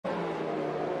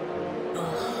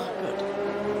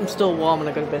I'm still warm and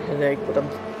I got a bit of a headache, but I'm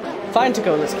fine to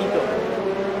go. Let's keep going.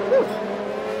 Whew.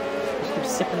 Just keep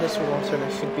sipping this water and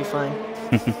I should be fine.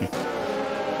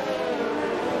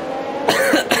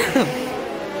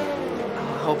 I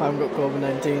hope I haven't got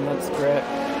COVID-19. That's great.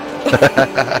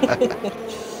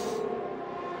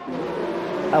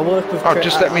 I work with. Oh,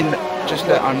 just let I know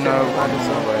I'm on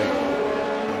my way.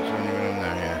 There's anyone in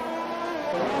there, yeah.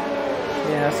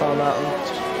 Yeah, I saw that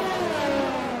one.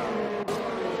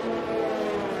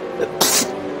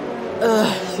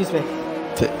 Excuse me.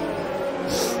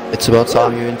 It's about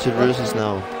time you introduce us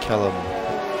now, Callum.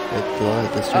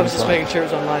 I was just making sure it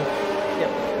was online.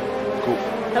 Yep. Cool.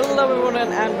 Hello everyone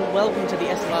and welcome to the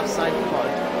SLR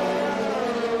SidePOD.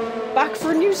 Back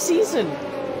for a new season!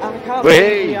 And I can't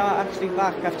believe we are actually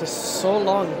back after so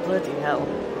long, bloody hell.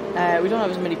 We don't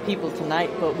have as many people tonight,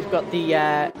 but we've got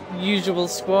the usual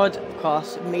squad, of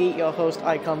course. Me, your host,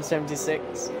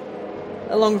 Icon76.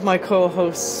 Along with my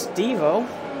co-host, Stevo,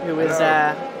 who is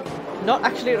not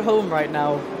actually at home right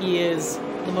now. He is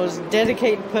the most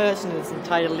dedicated person in this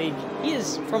entire league. He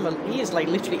is like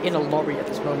literally in a lorry at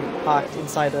this moment, parked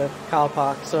inside a car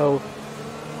park. So,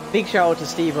 big shout out to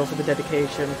Stevo for the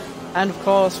dedication. And of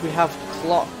course, we have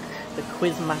Clock, the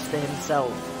quiz master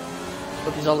himself.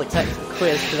 Hope he's all excited for the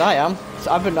quiz, because I am.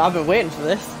 So I've been waiting for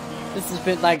this. This has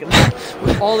been like,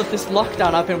 with all of this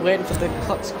lockdown, I've been waiting for the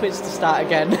Clock's quiz to start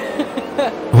again.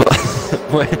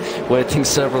 Waiting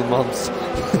several months.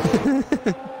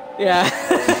 Yeah.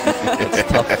 It's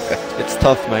tough. It's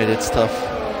tough, mate. It's tough.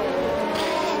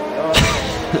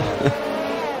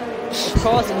 Of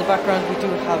course, in the background we do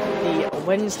have the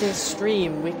Wednesday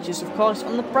stream, which is of course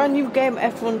on the brand new game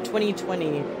F1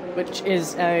 2020, which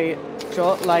is a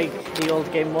short like the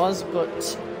old game was,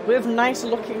 but with nicer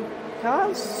looking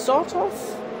cars, sort of,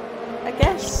 I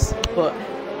guess. But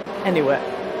anyway,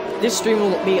 this stream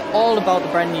will be all about the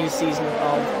brand new season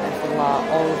of SLR,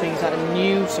 all the things that are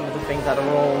new, some of the things that are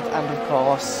old, and of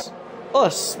course,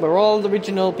 us. We're all the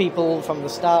original people from the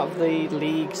start of the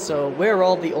league, so we're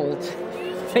all the old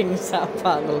things that are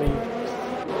part of the league.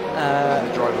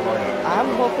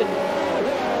 I'm hoping,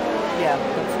 yeah,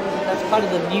 that's part of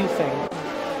the new thing.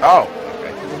 Oh,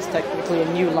 okay. It's technically a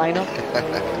new lineup.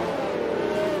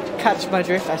 To catch my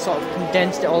drift, I sort of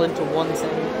condensed it all into one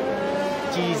thing.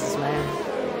 Jesus, man.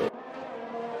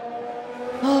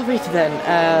 Alrighty then,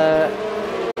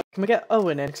 can we get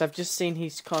Owen in? Because I've just seen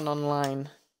he's gone online.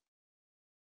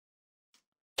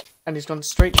 And he's gone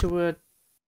straight to a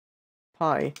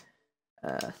pie.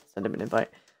 Send him an invite.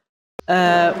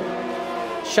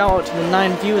 Shout out to the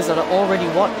 9 viewers that are already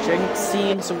watching,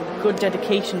 seeing some good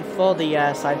dedication for the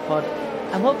SidePOD.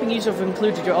 I'm hoping you have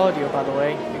included your audio, by the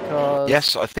way, because...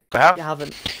 Yes, I think I have. You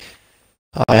haven't.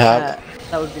 I have.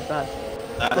 That would be bad.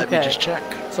 Let me just check.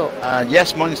 So,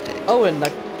 yes, mine's did. Owen,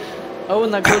 that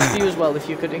goes for you as well, if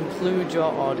you could include your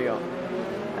audio.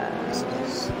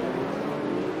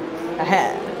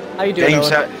 How you doing,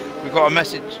 Owen? We've got a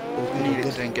message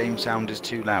saying game sound is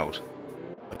too loud.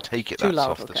 I take it too that's loud,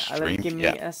 off the okay. stream. Give me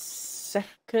a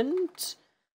second.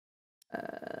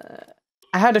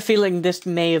 I had a feeling this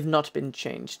may have not been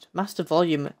changed. Master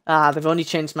volume. They've only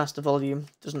changed master volume.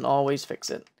 Doesn't always fix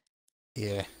it.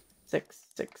 Yeah. 6.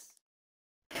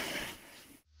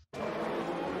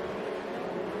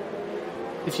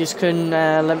 If you can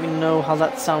let me know how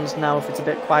that sounds now, if it's a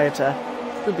bit quieter.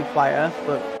 It could be quieter,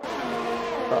 but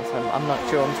I'm not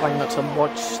sure. I'm trying not to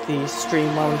watch the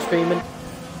stream while I'm streaming.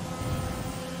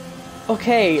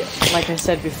 Okay, like I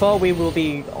said before, we will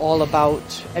be all about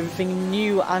everything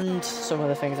new and some of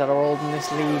the things that are old in this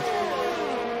league.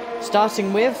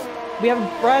 Starting with, we have a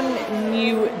brand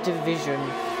new division.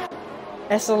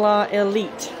 SLR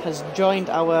Elite has joined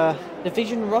our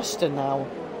division roster now.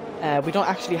 We don't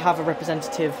actually have a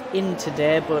representative in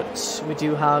today, but we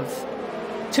do have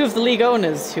 2 of the league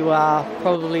owners who are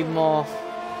probably more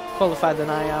qualified than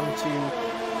I am to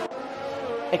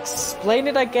explain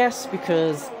it, I guess,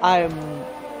 because I'm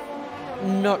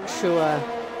not sure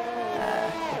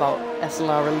about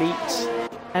SLR Elite,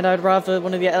 and I'd rather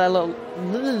one of the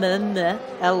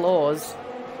LOs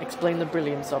explain the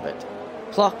brilliance of it.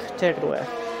 Clock, take it away.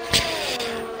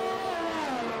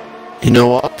 You know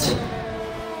what?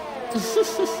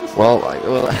 Well,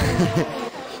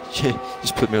 you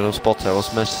just put me on the spot. I was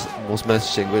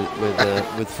messaging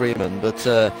with Freeman, but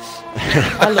I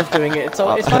love doing it. It's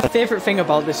my favourite thing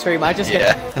about this stream. I just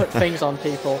get to put things on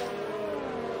people.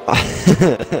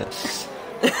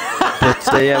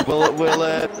 But yeah, we'll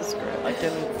I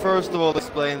can first of all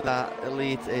explain that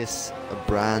Elite is a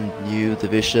brand new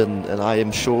division, and I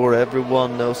am sure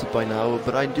everyone knows it by now.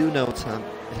 But I do know it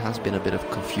has been a bit of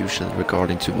confusion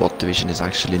regarding to what division is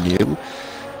actually new.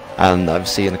 And I've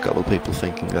seen a couple of people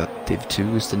thinking that Div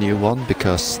 2 is the new one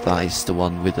because that is the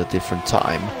one with a different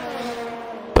time.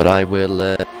 But I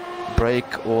will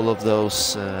break all of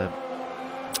those,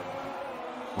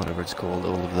 whatever it's called,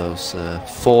 all of those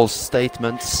false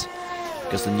statements,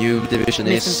 because the new division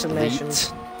is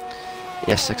Elite.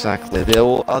 Yes, exactly. The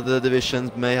all other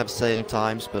divisions may have same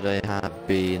times, but they have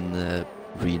been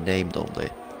renamed only,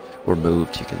 or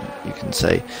moved, you can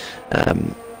say.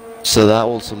 So that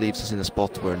also leaves us in a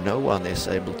spot where no one is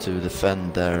able to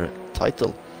defend their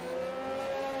title.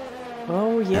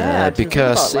 Oh yeah,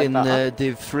 because in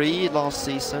Div 3 last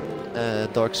season,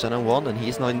 Dark Sun won, and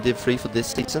he's now in Div 3 for this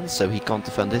season, so he can't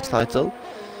defend his title.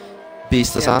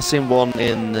 Beast Assassin won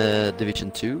in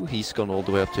Division 2, he's gone all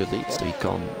the way up to Elite, so he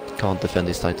can't defend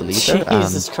his title either.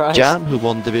 Jesus and Christ. Jam, who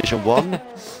won Division 1,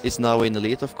 is now in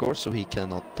Elite, of course, so he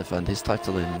cannot defend his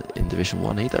title in Division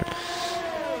 1 either.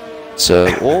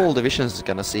 So all divisions is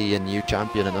gonna see a new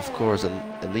champion, and of course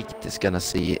Elite is gonna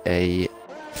see a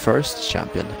first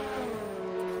champion.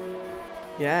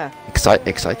 Yeah.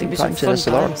 Exciting times in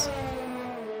SLR.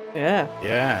 Yeah.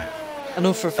 Yeah. I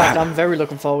know for a fact I'm very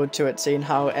looking forward to it, seeing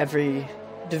how every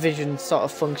division sort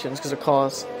of functions, because of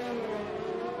course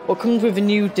what comes with a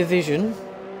new division,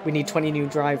 we need 20 new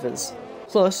drivers,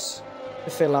 plus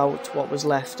to fill out what was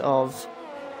left of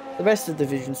the rest of the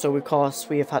division. So of course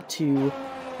we have had to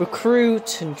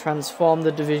recruit and transform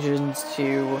the divisions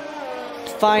to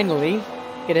finally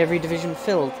get every division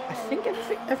filled. I think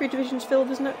every division's filled,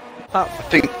 isn't it? I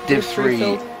think Div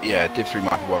 3, yeah, Div 3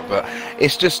 might work, but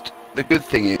it's just, the good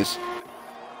thing is,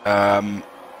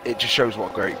 it just shows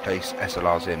what a great place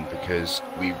SLR's in, because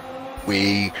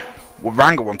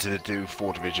Ranger wanted to do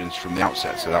 4 divisions from the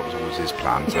outset, so that was always his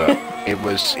plan, but it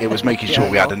was making sure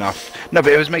we had enough, but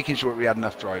it was making sure we had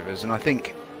enough drivers, and I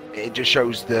think it just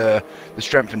shows the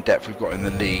strength and depth we've got in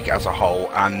the league as a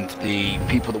whole, and the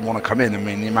people that want to come in. I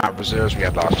mean, the amount of reserves we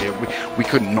had last year, we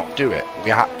couldn't not do it.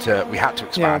 We had to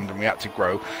expand and we had to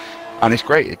grow, and it's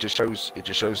great. It just shows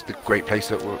the great place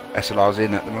that SLR's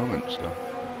in at the moment. So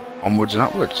onwards and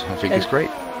upwards. I think it's great.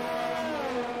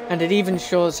 And it even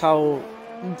shows how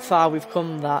far we've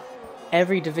come, that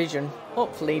every division,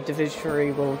 hopefully Division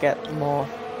 3 will get more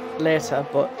later,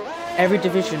 but every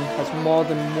division has more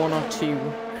than 1 or 2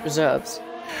 reserves.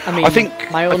 I mean, I think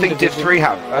Div 3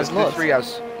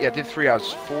 Div 3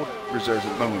 has 4 reserves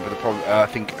at the moment, but the problem, I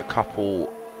think a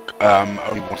couple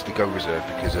only wanted to go reserve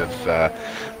because of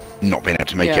not being able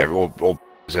to make it, or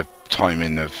because of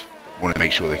timing of want to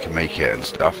make sure they can make it and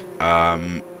stuff.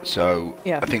 So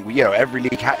I think every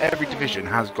league, every division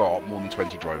has got more than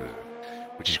 20 drivers,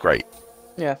 which is great.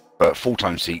 Yeah. But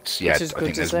full-time seats, I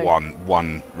think there's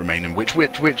one remaining, which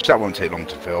that won't take long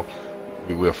to fill.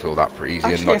 We will fill that pretty easy.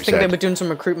 Actually, and like I think they were doing some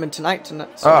recruitment tonight, so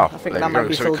I think that might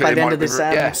be filled by the end of this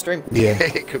stream. Yeah,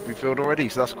 it could be filled already,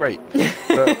 so that's great.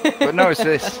 but no, it's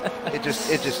this.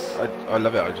 I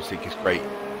love it. I just think it's great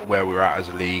where we're at as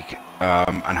a league,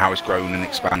 and how it's grown and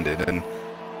expanded, and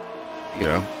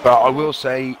But I will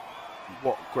say,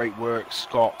 what great work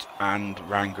Scott and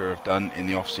Ranger have done in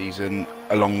the off season,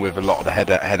 along with a lot of the head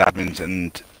admins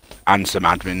and some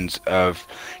admins, of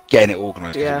getting it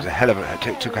organised. It was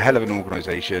it took a hell of an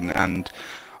organisation, and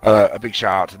a big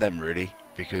shout out to them really,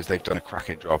 because they've done a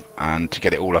cracking job, and to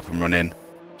get it all up and running.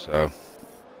 So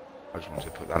I just wanted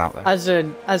to put that out there.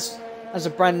 As a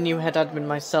brand new head admin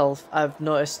myself, I've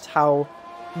noticed how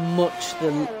much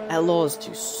the LOs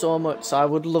do so much. So I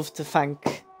would love to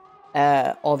thank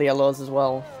all the LOs as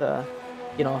well for,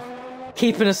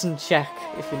 keeping us in check,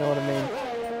 if you know what I mean.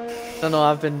 I don't know,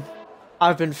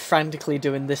 I've been frantically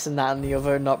doing this and that and the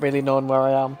other, not really knowing where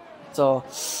I am. So,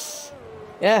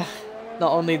 yeah,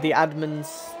 not only the admins,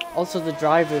 also the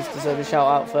drivers deserve a shout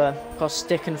out for, of course,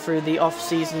 sticking through the off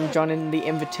season, joining the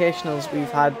invitationals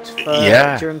we've had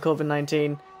during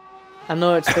COVID-19. I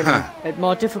know it's been a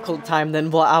more difficult time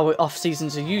than what our off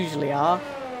seasons usually are,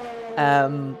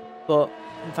 but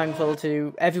I'm thankful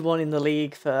to everyone in the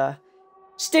league for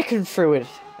sticking through it.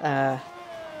 And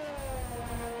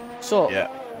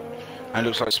it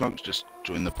looks like Smoke's just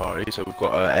joined the party, so we've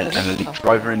got an elite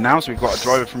driver in now. So we've got a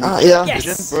driver from division.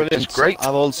 Brilliant, it's great.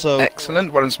 I've also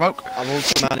excellent. Well done, Smoke. I've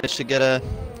also managed to get a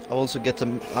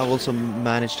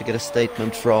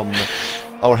statement from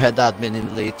our head admin in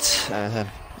Elite,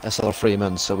 SLR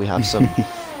Freeman. So we have some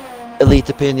elite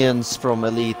opinions from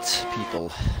elite people,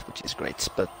 which is great.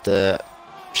 But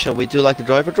shall we do like the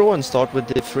driver draw and start with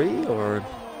Div 3, or?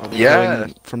 Are we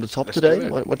going from the top today?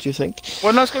 What do you think?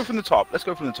 Well, let's go from the top.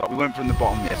 We went from the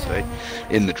bottom yesterday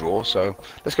in the draw, so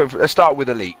let's start with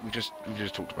Elite. We just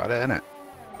talked about it, innit?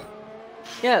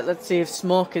 Yeah, let's see if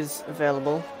Smoke is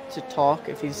available to talk,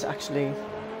 if he's actually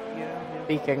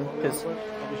speaking, because...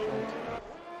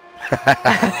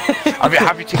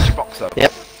 have you ticked your box though?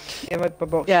 Yep. Yeah, my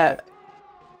box. Yeah.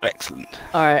 Excellent.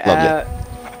 Alright, Lovely.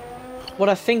 what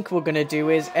I think we're going to do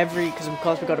is because of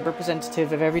course we've got a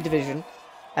representative of every division.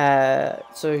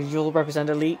 So you'll represent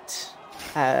Elite,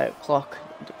 Clock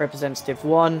representative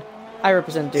 1, I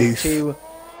representative 2,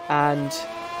 and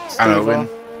Owen.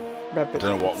 Steve I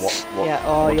don't know what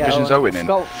yeah, division's Owen in?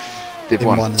 Div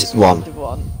 1. Div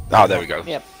 1. Oh, there we go.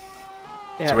 Yep.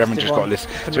 Yeah, So we haven't Div just 1. got to listen.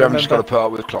 So we haven't just got to put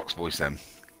up with Clock's voice then.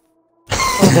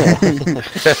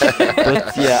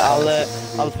 But yeah,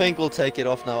 I'll think we'll take it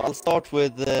off now. I'll start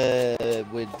with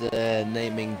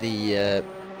naming the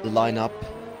lineup,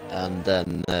 and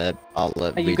then I'll.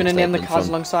 Are you going to name the cars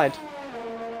alongside?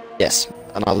 Yes,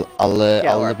 and I'll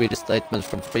right. read a statement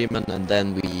from Freeman, and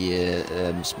then we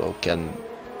Smoke can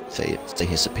say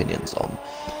his opinions on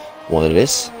what it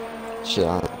is.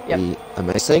 Shall be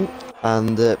amazing.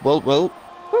 And well,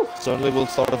 certainly we'll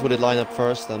start off with the lineup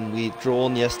first, and we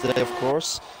drawn yesterday, of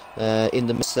course. In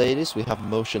the Mercedes, we have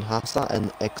Motion Hasa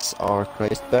and XR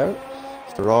Crazed Bear.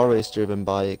 Ferrari is driven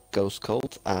by Ghost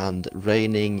Colt and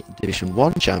reigning Division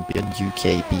 1 champion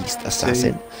UK Beast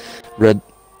Assassin. Red.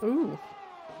 Ooh.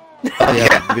 Oh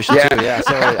yeah, Division 2. Yeah,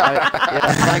 sorry.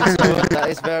 Thanks, Owen. That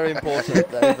is very important.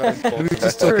 We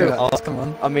just talking about this, come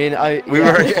on. I mean, We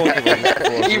were. talking about this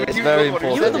before, so it's very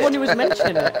important. You were the one who was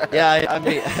mentioning it. Yeah, I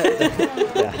mean,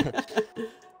 yeah.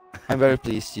 I'm very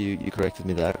pleased you corrected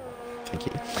me there. Thank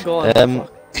you. Go on.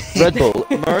 Red Bull,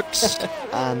 Mercs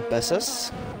and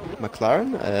Besses.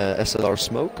 McLaren, SLR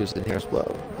Smoke who's in here as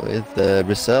well, with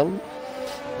Rizal,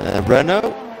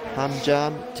 Renault,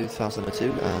 Hamjam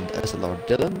 2002 and SLR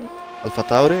Dylan, Alpha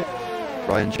Tauri,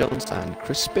 Ryan Jones and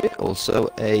Crispy, also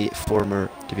a former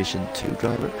Division 2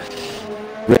 driver.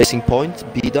 Racing Point,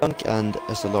 B-Dunk and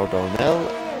SLR Darnell,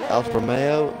 Alfa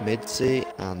Romeo, Midzi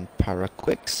and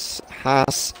Paraquix,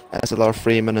 Haas, SLR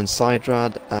Freeman and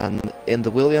Sidrad, and in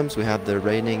the Williams we have the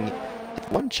reigning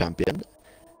 1 champion,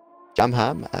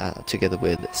 Jamham, together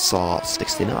with Saw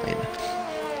 69.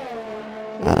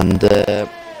 And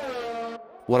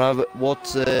we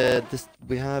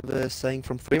have saying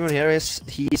from Freeman here is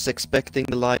he's expecting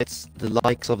the likes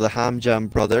of the Hamjam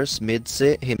brothers,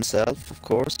 Midzi himself, of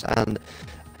course, and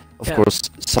of course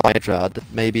Sidrad,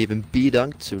 maybe even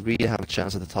B-Dunk to really have a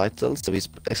chance at the title. So he's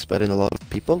expecting a lot of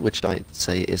people, which I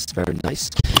say is very nice,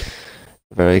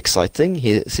 very exciting.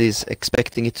 He's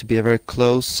expecting it to be a very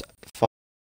close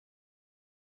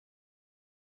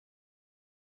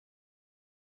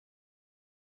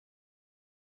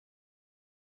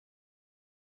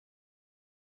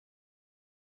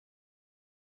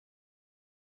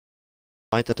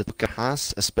fight that Tuka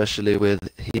has, especially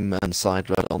with him and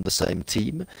Sidrad on the same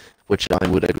team, which I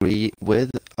would agree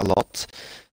with a lot.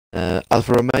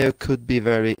 Alfa Romeo could be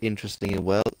very interesting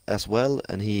as well,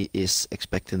 and he is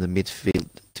expecting the midfield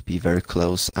to be very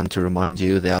close. And to remind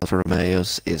you, the Alfa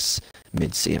Romeos is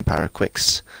Midzi and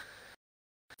Paraquix.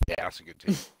 Yeah, that's a good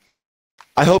team.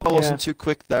 I hope I wasn't too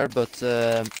quick there, but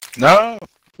No,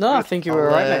 I think you were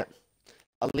right, mate.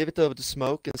 I'll leave it over to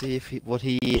Smoke and see what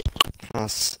he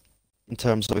has in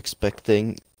terms of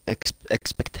expectations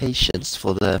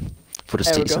for the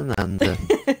season, and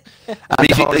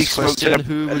at least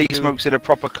Smoke's in a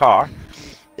proper car.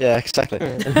 Yeah, exactly.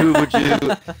 And who would you?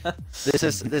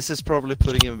 This is probably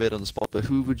putting him a bit on the spot, but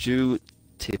who would you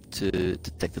tip to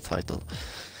take the title?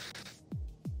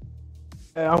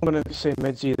 I'm going to say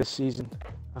Midzi this season.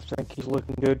 I think he's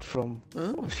looking good from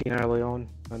what I've seen early on,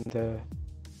 and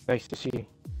nice to see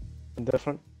and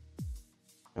different.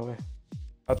 Anyway,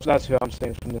 that's who I'm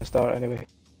saying from the start. Anyway,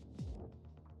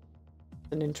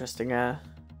 An interesting that.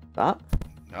 No,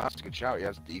 that's a good shout.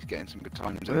 He's getting some good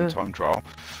times in the time trial.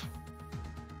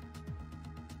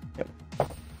 Yep.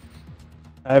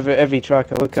 Every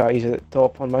track I look at, he's at the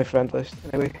top on my friend list.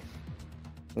 Anyway.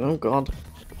 Oh god.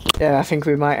 Yeah, I think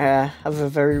we might have a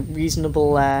very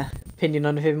reasonable opinion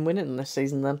on him winning this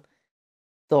season then.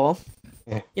 Though,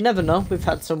 you never know. We've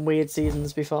had some weird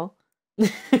seasons before.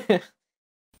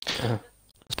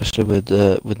 Especially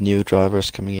with new drivers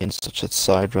coming in, such as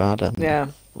Sidrad,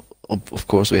 and of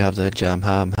course we have the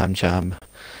Hamjam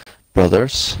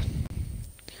brothers.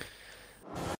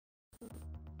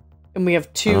 And we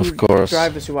have two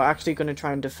drivers who are actually going to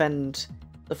try and defend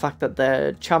the fact that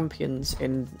they're champions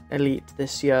in Elite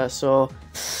this year, so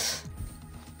let's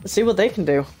see what they can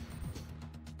do.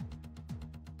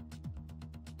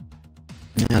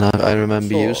 And I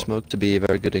remember you, Smoke, to be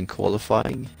very good in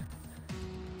qualifying.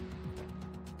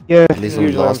 Yeah, at least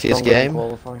in last year's game.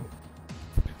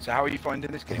 So how are you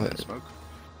finding this game then, Smoke?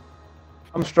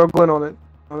 I'm struggling on it,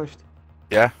 honest.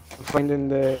 Yeah? I find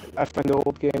the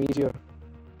old game easier.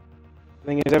 The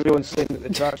thing is, everyone's saying that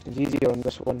the traction's easier on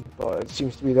this one, but it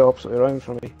seems to be the opposite way around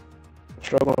for me. I'm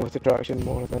struggling with the traction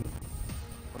more than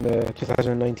on the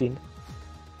 2019.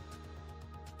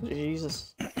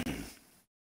 Jesus.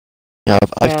 Yeah,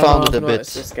 I found it a I've bit.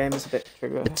 noticed this game is a bit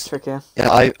trickier.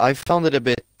 Yeah, I found it a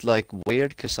bit like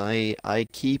weird because I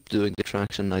keep doing the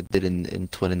traction I did in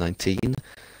 2019,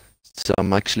 so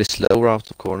I'm actually slower out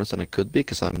of corners than I could be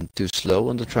because I'm too slow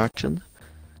on the traction.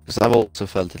 Because I've also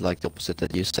felt it like the opposite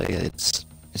that you say. It's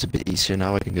a bit easier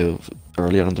now. I can go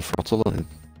earlier on the throttle,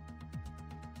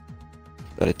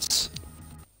 but it's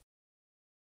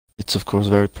of course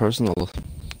very personal.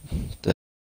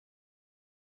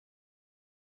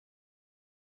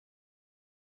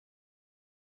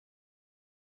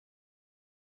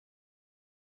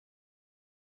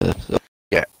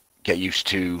 Get used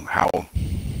to how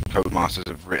codemasters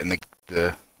have written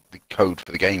the code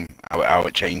for the game, how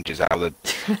it changes, how the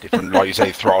different, like you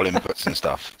say, throttle inputs and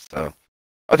stuff. So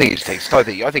I think it takes. I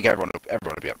think everyone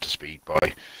will be up to speed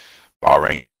by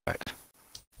Bahrain.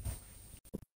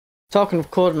 Talking of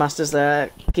Codemasters,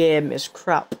 the game is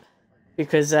crap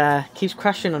because it keeps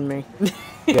crashing on me.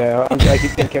 Yeah, I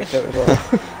keep getting kicked out as well.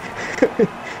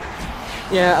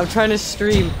 Yeah, I'm trying to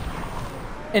stream,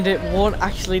 and it won't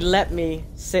actually let me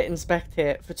sit and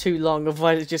spectate for too long,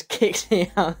 otherwise it just kicks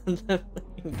me out of the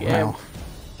game. Wow.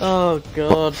 Oh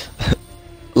god.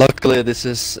 Luckily, this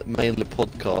is mainly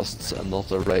podcasts and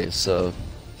not a race, so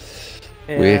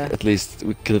Yeah. we could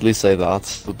at least say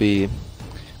that would be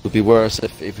worse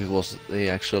if it was the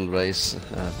actual race.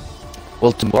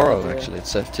 Well, tomorrow actually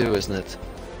it's F2, isn't it?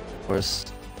 Whereas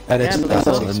And it's- that's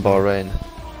that's in Bahrain.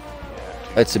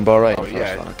 It's in Bahrain. Oh, first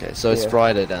yeah. one. Okay, so it's Yeah.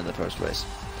 Friday then the first race.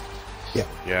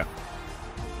 Yeah.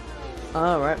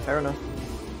 Alright, fair enough.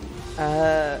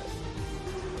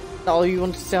 All you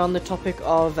want to say on the topic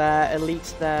of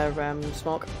Elite there,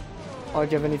 Smoke? Or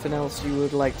do you have anything else you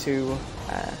would like to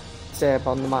say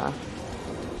upon the matter?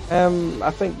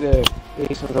 I think the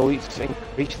pace of the elites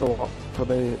increased a lot for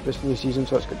this new season,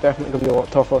 so it's definitely going to be a lot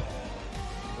tougher.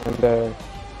 And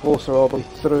closer all the way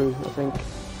through, I think,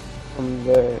 from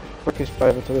the quickest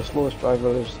driver to the slowest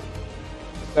driver, there's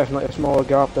definitely a smaller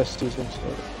gap this season, so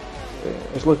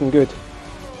it's looking good.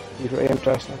 It's really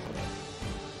interesting.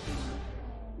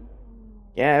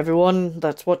 Yeah, everyone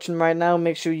that's watching right now,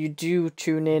 make sure you do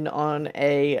tune in on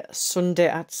a Sunday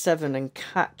at 7 and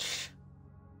catch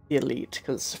the Elite,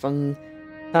 because from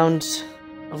sound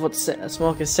of what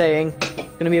Smoke is saying, it's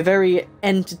going to be a very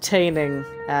entertaining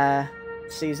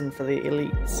season for the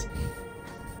Elites.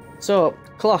 So,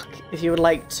 Clock, if you would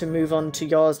like to move on to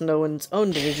yours, no one's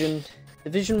own division,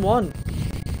 Division 1.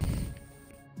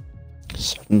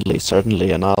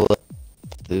 Certainly, and I'll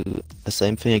do the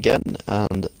same thing again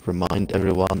and remind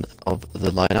everyone of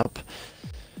the lineup.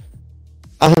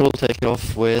 And we'll take it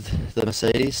off with the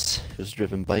Mercedes, who's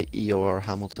driven by EOR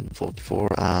Hamilton 44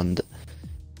 and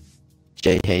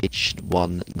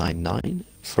JH199.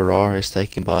 Ferrari is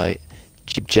taken by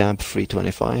Jeep Jab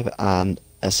 325 and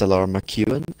SLR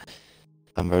McEwen.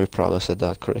 I'm very proud I said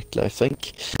that correctly, I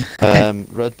think.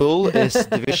 Red Bull is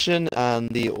division and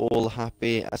the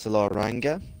all-happy SLR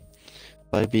Ranga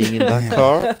by being in that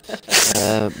car.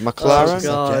 McLaren, Oh,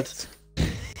 God.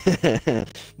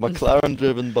 McLaren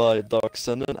driven by Dark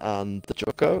Sunnen and the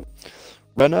Choco.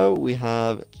 Renault, we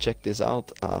have, check this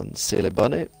out, and Silly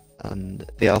Bunny. And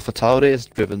the Alpha Tauri is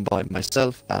driven by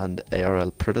myself and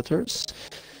ARL Predators.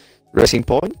 Racing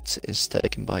Point is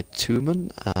taken by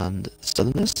Tumen and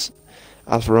Suddenness.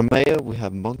 Alfa Romeo, we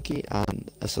have Monkey and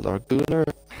SLR Gunnar.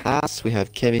 Haas, we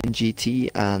have Kevin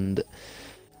GT and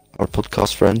our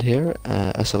podcast friend here,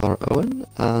 SLR Owen.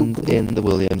 And in the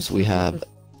Williams, we have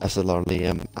SLR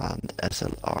Liam and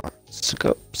SLR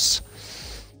Scopes.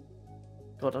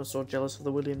 God, I'm so jealous of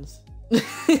the Williams.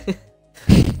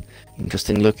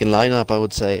 Interesting looking lineup, I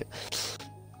would say.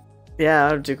 Yeah,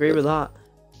 I would agree with that.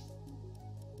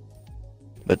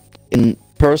 But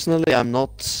personally, I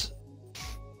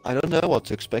don't know what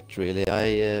to expect really.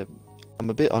 I'm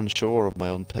a bit unsure of my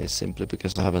own pace simply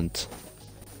because I haven't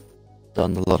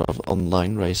done a lot of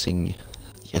online racing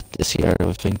yet this year.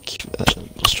 I think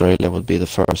Australia will be the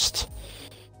first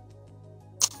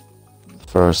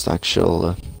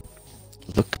actual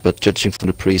look. But judging from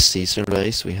the pre-season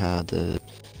race, we had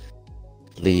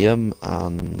Liam,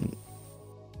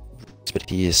 but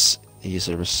he is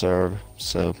a reserve,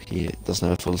 so he doesn't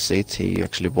have a full seat. He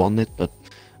actually won it, but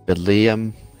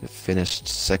Liam finished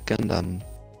second and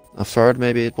a third,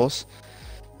 maybe it was,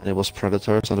 and it was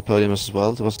Predators on the podium as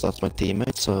well. That's my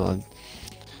teammate, so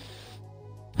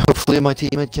hopefully my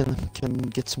teammate can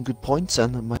get some good points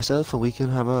and myself, and we can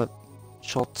have a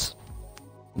shot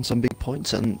in some big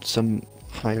points and some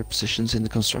higher positions in the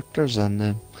constructors,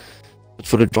 and but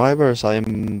for the drivers, I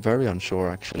am very unsure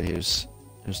actually who's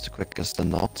the quickest and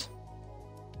not.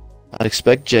 I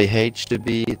expect JH to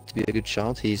be a good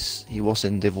shot. He was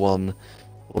in Div 1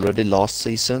 already last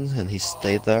season, and he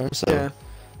stayed there, so Yeah.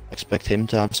 I expect him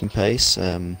to have some pace.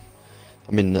 I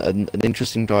mean, an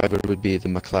interesting driver would be the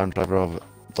McLaren driver of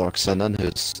Dark Zenon,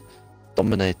 who's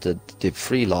dominated Div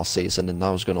 3 last season and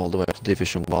now is going all the way up to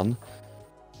Division 1.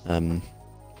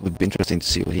 Would be interesting to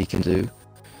see what he can do.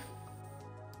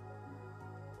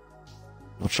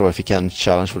 Not sure if he can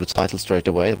challenge for the title straight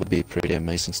away. It would be a pretty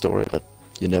amazing story, but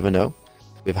you never know.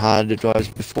 We've had the drivers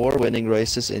before winning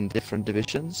races in different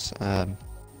divisions.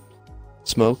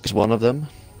 Smoke is one of them.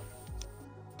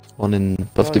 One in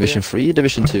both Division 3,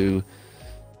 Division 2.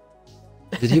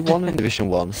 Did he win in Division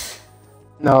 1?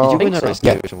 No. Did you win a so. race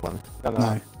in Division 1?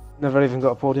 No. Never even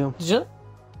got a podium. Did you?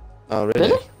 Oh, really?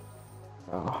 Really?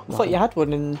 Oh, I thought you had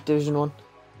one in Division 1.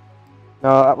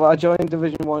 No, well, I joined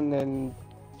Division 1 in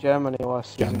Germany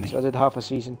last season, Germany. so I did half a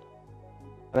season.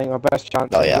 I think my best chance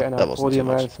Oh, of yeah, getting that a wasn't podium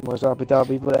too or much. anything was Abu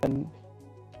Dhabi, but then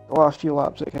the last few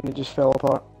laps it kind of just fell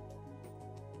apart.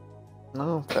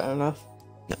 No, fair enough.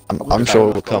 Yeah, I'm sure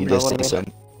it will come You know this what I mean.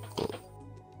 season.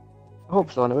 I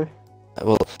hope so anyway.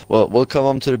 We'll come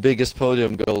on to the biggest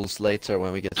podium goals later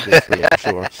when we get to the 3, I'm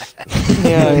sure.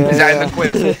 Is that in the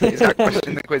quiz? Is that question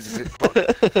in the quiz? Is it?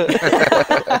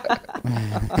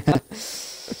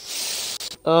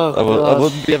 Oh, That God.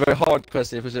 wouldn't be a very hard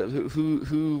question. If it was,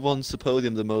 who wants the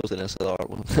podium the most in SLR?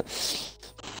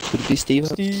 Could it be Steve?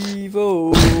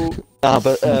 Steve-o.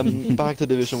 But back to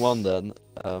Division 1 then.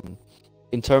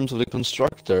 In terms of the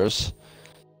constructors,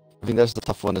 I think that's the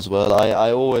tough one as well.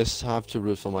 I always have to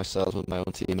root for myself with my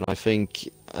own team, and I think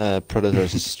Predator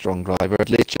is a strong driver, at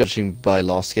least judging by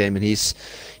last game, and he's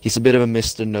a bit of a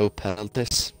Mr. No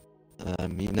penalties.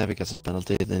 He never gets a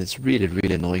penalty, and it's really,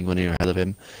 really annoying when you're ahead of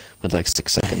him with like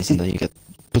 6 seconds, and then you get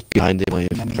put behind him when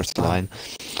you cross the line.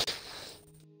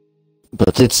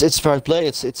 But it's fair play.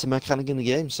 It's a mechanic in the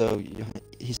game, so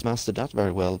he's mastered that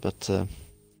very well. But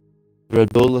Red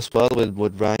Bull as well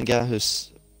with Ranga,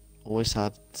 who's always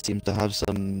seems to have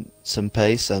some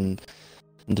pace, and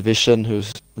Division, who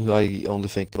I only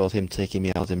think about him taking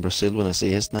me out in Brazil when I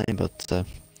see his name, but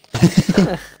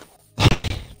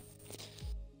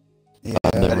Yeah,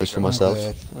 bad memories for myself.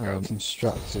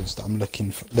 Constructors that I'm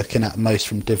looking at most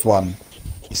from Div 1,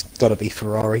 he's got to be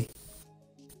Ferrari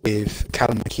with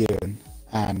Callum McEwen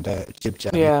and Jib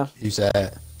Jam, Yeah. who's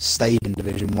stayed in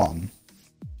Division 1.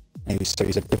 He was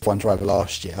a Div 1 driver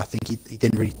last year. I think he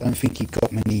didn't really. I don't think he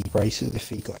got many races, if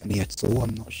he got any at all.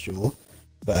 I'm not sure.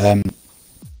 But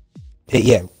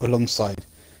yeah, alongside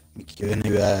McEwen,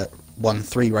 who won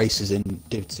 3 races in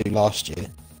Div 2 last year,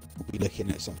 we'll be looking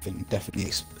at something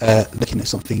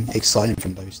exciting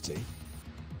from those two.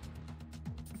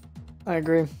 I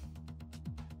agree.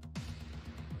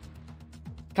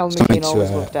 Callum Something McKean to,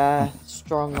 always looked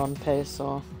strong on pace,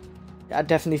 so I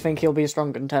definitely think he'll be a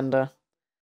strong contender.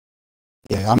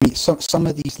 Yeah, I mean, some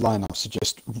of these lineups are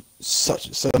just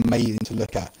so amazing to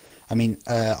look at. I mean,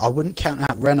 I wouldn't count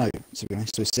out Renault, to be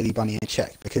honest, with Silly Bunny and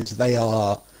Czech, because they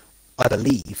are, I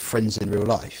believe, friends in real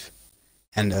life,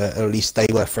 and or at least they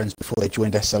were friends before they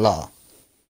joined SLR,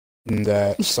 and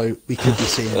so we could be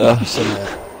seeing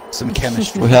some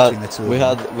chemistry between the two. We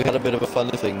had a bit of a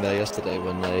funny thing there yesterday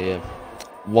when they.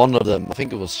 One of them, I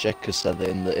think it was Czech, who said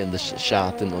in the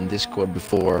chat and on Discord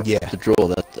before the draw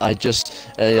that I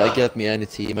get me any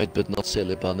teammate but not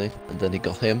Silly Bunny, and then he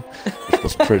got him, which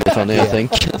was pretty funny. I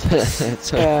think.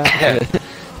 It's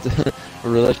a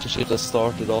relationship that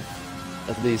started off,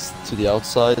 at least to the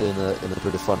outside, in a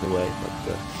pretty funny way,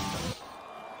 but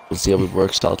we'll see how it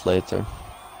works out later.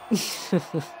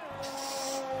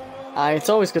 It's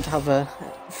always good to have a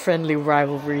friendly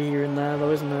rivalry here and there,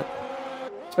 though, isn't it?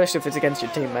 Especially if it's against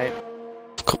your teammate.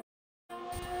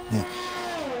 Yeah.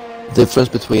 The difference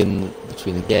between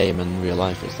a game and real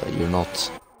life is that you're not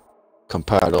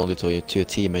compared only to your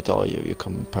teammate, are you? You're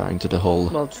comparing to the whole.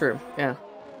 Well, true, yeah.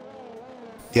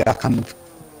 Yeah, I'm kind of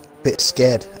a bit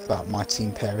scared about my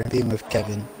team pairing, being with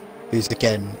Kevin, who's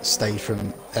again stayed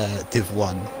from Div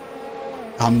 1.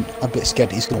 I'm a bit scared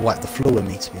that he's going to wipe the floor with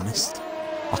me, to be honest.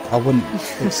 I wouldn't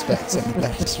expect any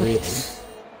less, really.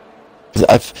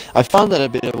 I found that a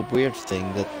bit of a weird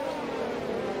thing that,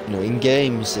 you know, in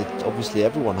games, obviously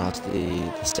everyone has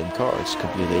the same car, it's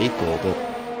completely equal, but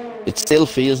it still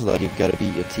feels like you've got to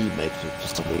beat your teammate for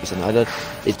some reason.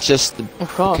 It just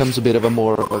becomes a bit of a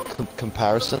more of a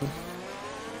comparison.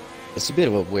 It's a bit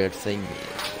of a weird thing,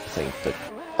 I think, but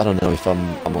I don't know if I'm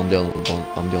the only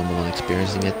one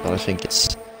experiencing it, but I think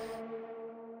it's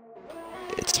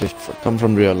come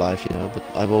from real life, you know. But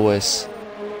I've always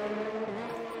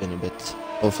been a bit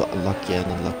both lucky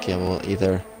and unlucky. I will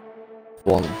either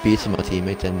beaten my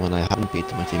teammate, and when I haven't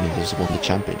beaten my teammate, I've won the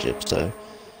championship. So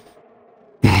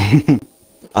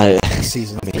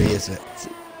Season 3, is it?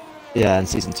 Yeah, and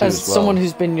season 2 as as well. someone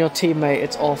who's been your teammate,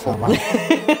 it's awful. Oh, wow.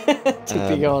 To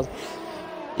be yours.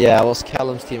 Yeah, I was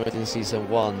Callum's teammate in season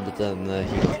 1, but then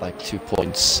he got like 2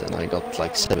 points, and I got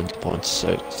like 70 points.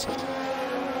 So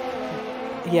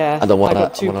Yeah, I don't wanna-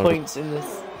 got 2 I wanna- points in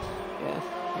this. Yeah.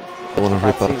 I want to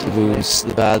rip up Bad the season for me. wounds,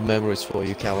 the bad memories for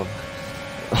you, Callum.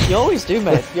 You always do,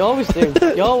 mate. You always do.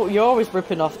 You're always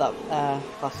ripping off that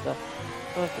plaster.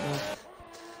 Fucking hell.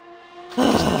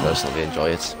 I personally enjoy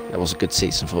it. It was a good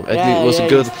season for me. Yeah, It was yeah, a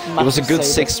good. he's It was a good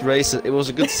massive 6 races. It was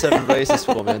a good 7 races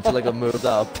for me until I got moved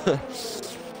up. But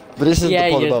this isn't Yeah,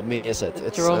 the pod you- about me, is it?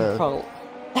 It's your own fault.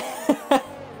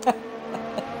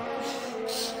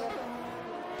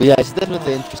 But yeah, it's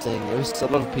definitely interesting. There's a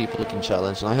lot of people who can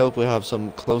challenge, and I hope we have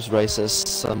some close races,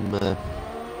 some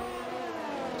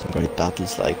great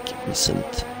battles like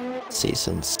recent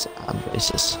seasons and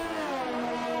races.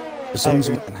 As long as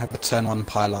we can have a turn one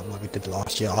pile up like we did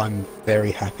last year, I'm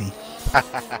very happy.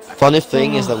 Funny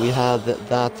thing is that we had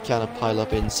that kind of pile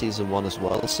up in season 1 as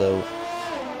well. So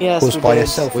Yes, Of course, we by did.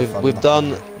 yourself. We've- if I'm we've not-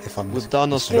 done- If I'm we've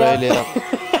done Australia.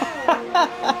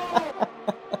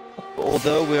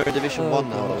 Although we're in Division 1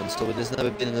 now, Owen, so it has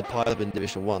never been in the pile up in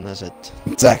Division 1, has it?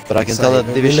 Exactly. But I can So tell that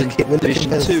we're Division we're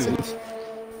Division 2. competitive.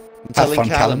 I'm telling fun,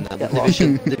 Callum Callum.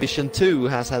 that Division 2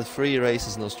 has had 3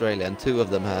 races in Australia, and 2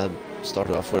 of them have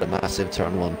started off with a massive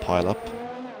turn 1 pile up.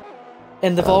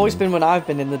 And they've always been when I've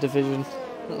been in the division.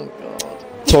 Oh god.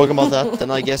 Talking about that,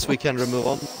 then I guess we can move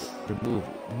on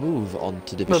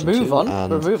to Division 2. Remove on.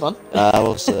 And Remove on. I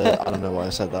don't know why I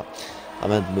said that. I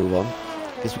meant move on.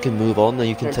 Guess we can move on, and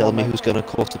you can Here, tell go, me mate. who's gonna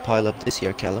cause the pile up this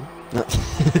year, Callum.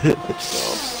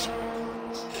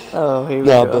 Oh, here we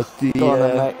No, go. but the Go on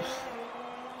then, mate.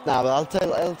 Nah, but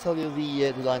I'll tell you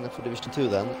the lineup for Division 2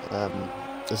 then.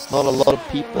 There's not a lot of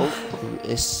people who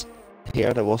is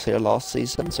here that was here last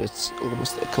season, so it's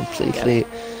almost a completely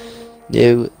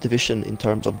new division in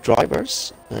terms of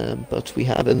drivers. But we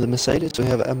have in the Mercedes, we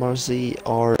have MRZ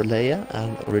R Leia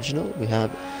and Original. We have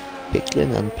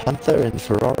Picklin and Panther in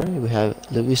Ferrari. We have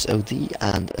Lewis OD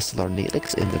and SLR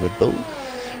Neelix in the Red Bull.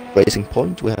 Racing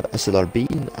Point, we have SLR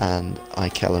Bean and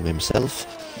Callum himself.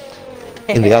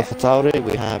 In the Alpha Tauri,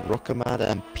 we have Rockamad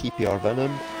and PPR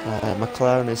Venom.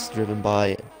 McLaren is driven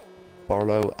by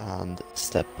Barlow and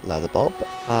Step Ladder Bob.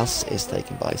 As is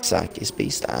taken by Zach is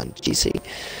Beast and GC.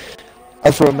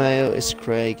 Alfa Romeo is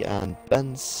Craig and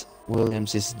Benz.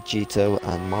 Williams is Gito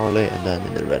and Marley. And then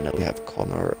in the Renault, we have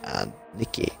Connor and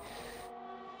Nicky.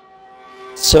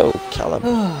 So, Callum.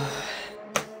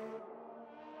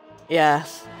 Yeah.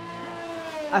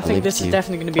 I leave think it this to is you.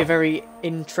 definitely going to be a very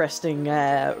interesting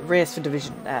race for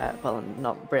division. Well,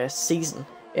 not race, season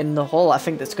in the whole. I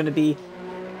think there's going to be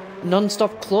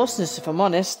non-stop closeness, if I'm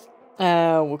honest.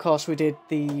 Of course, we did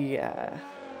the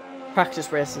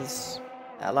practice races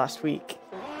last week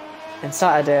and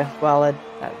Saturday. Well,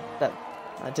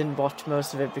 I didn't watch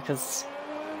most of it because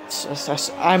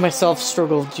I myself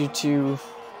struggled due to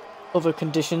other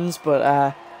conditions.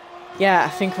 But yeah, I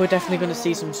think we're definitely going to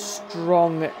see some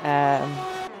strong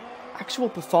actual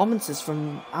performances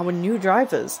from our new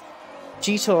drivers,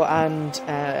 Gito and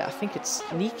I think it's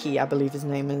Niki, I believe his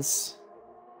name is.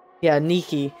 Yeah,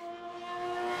 Niki.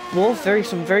 Both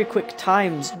some very quick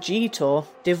times. Gito,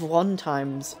 Div 1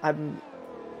 times.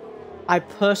 I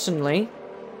personally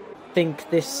think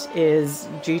this is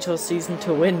Gito's season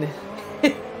to win,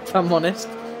 if I'm honest.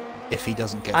 If he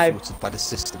doesn't get thwarted by the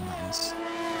system, that is.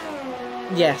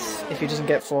 Yes, if he doesn't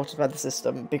get thwarted by the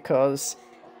system, because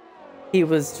he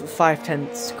was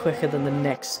 5/10 quicker than the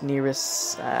next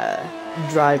nearest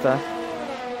driver.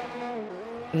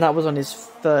 And that was on his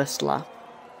first lap.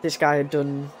 This guy had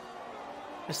done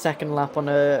a second lap on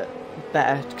a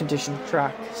better conditioned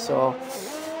track, so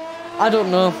I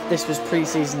don't know. This was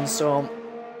pre-season, so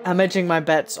I'm edging my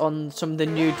bets on some of the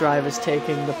new drivers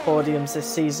taking the podiums this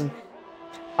season.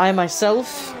 I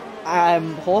myself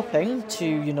am hoping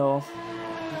to,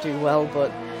 do well,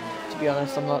 but to be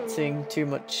honest, I'm not seeing too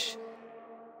much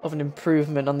of an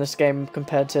improvement on this game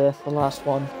compared to the last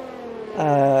one.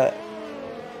 I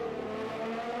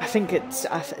think it's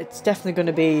definitely going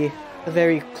to be a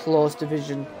very close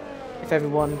division if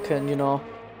everyone can,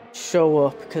 show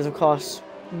up, because of course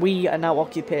we are now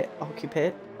occupying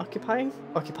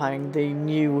the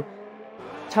new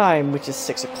time, which is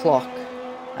 6 o'clock,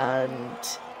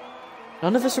 and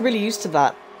none of us are really used to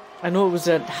that. I know it was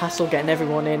a hassle getting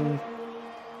everyone in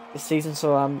this season,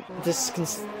 so this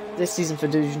this season for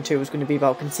Division 2 is going to be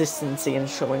about consistency and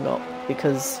showing up,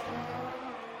 because,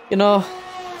 you know,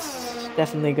 it's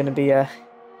definitely going to be a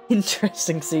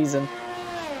interesting season.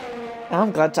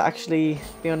 I'm glad to actually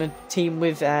be on a team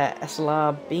with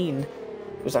SLR Bean,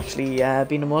 who's actually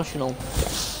been emotional.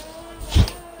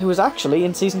 Who was actually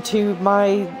in Season 2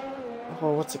 my,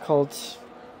 what's it called,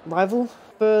 rival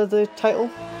for the title?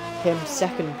 Came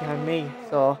second behind me,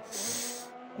 so,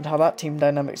 and how that team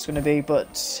dynamic's going to be,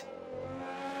 but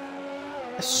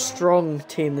a strong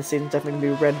team this season definitely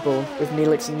going to be Red Bull, with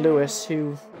Neelix and Lewis,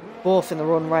 who both in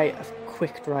their own right are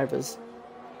quick drivers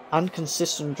and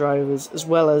consistent drivers, as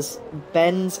well as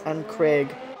Benz and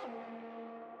Craig.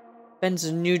 Ben's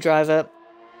a new driver,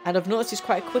 and I've noticed he's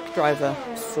quite a quick driver,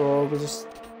 so we'll just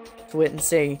have to wait and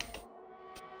see.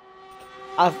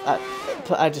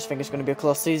 I just think it's going to be a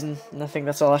close season, and I think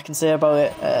that's all I can say about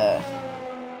it.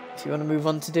 If you want to move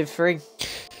on to Div 3.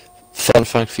 Fun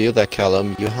fact for you there,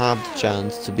 Callum, you have the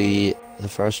chance to be the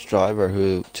first driver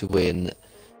to win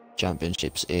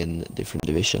championships in different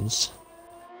divisions.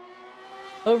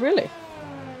 Oh, really?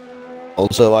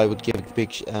 Also, I would give a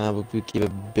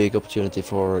big opportunity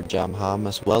for Jamham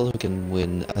as well, who can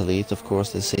win Elite, of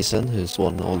course, this season, who's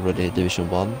won already Division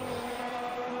 1.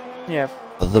 Yeah.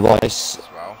 Otherwise... As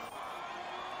well.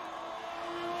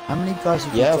 How many guys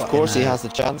have you Yeah, got of course, in, he has the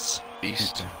chance.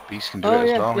 Beast can do it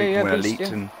as well. He can win Elite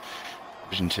and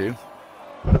Division 2.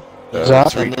 Zach,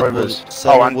 3 drivers.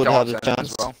 Seven would have the Dark chance.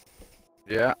 as well.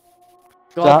 Yeah.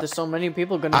 God, Zach? there's so many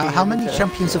people going to be... How many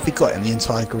champions have we got in the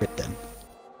entire grid then?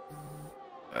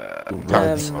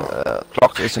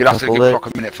 Clock. There's a You'll have to couple give there.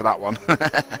 Clock a minute for that one.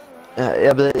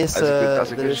 Yeah, but there is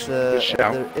That's a there is good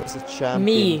shout. there is a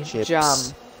Me, championships.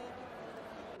 Jam.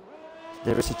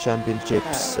 There is a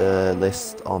championships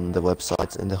list on the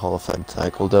website in the Hall of Fame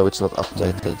tag, although it's not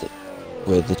updated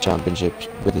with the championships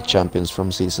with the champions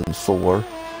from season 4.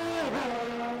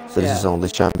 So this is only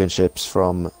championships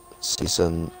from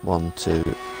season 1, 2,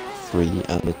 3,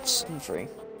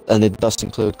 and it does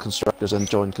include constructors and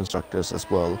joint constructors as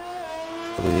well.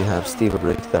 So we have Steve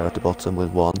Brick there at the bottom with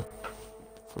 1,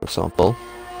 for example.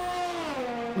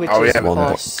 Which Oh is, yeah, of one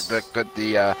course,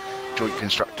 the joint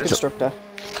constructors. constructor.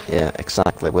 Yeah,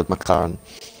 exactly, with McLaren.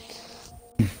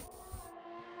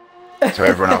 So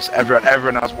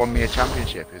everyone else won me a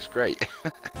championship. It's great.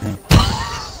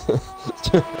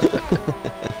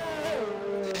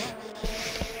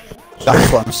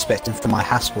 That's what I'm expecting from my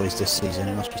Haas boys this season,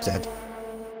 it must be said.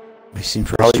 They seem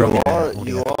pretty strong.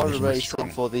 You are divisions.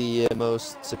 racing for the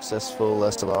most successful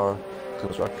SLR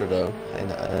constructor though,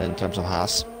 in terms of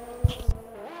Haas.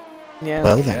 Yeah.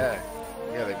 Well then,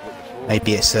 Yeah, they put the 4.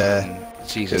 maybe it's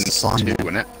Season it's a sign, 2, yeah.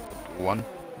 wasn't it? 1.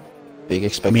 Big I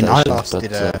expectations, mean, I lost but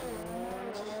it.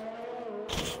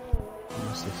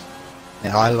 What's this?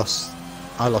 Yeah, I lost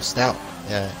out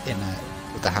in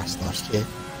with the Haas last year.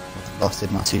 I lost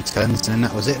in my 2 turns, and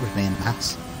that was it with me and the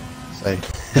Haas. So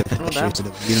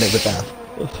you live with that.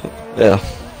 yeah.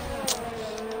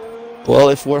 Well,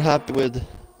 if we're happy with,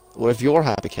 or if you're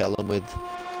happy, Callum, with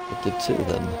Div 2,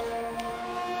 then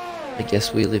I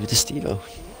guess we leave it to Steve-O.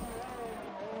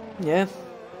 Yeah.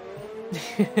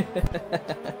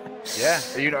 Yeah.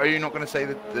 Are you not going to say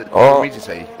that? Oh. For me to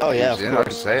say? Oh yeah, Usually, of I course.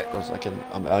 can say it. Of course, I can.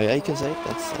 Oh yeah, you can say it.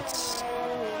 That's.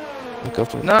 Go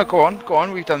for it. No, go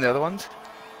on. We've done the other ones.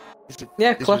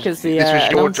 Yeah, Clock is the This was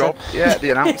your announcer. job. Yeah, the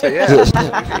announcer. Yeah.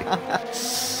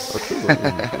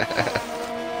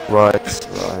 Right.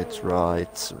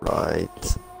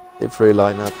 The free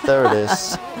lineup. There it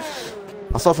is.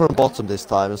 I'll start from the bottom this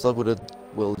time. I'll start with the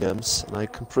Williams, and I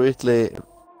completely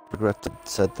regretted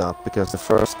said that because the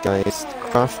first guy is the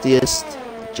craftiest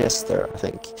Jester, I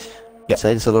think. Yep. So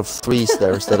it's sort of 3s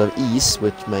there instead of E's,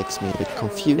 which makes me a bit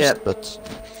confused. Yep. But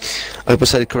I hope I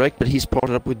said it correct. But he's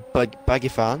partnered up with Baggy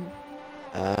Fan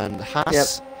and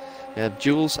Haas. We have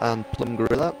Jules and Plum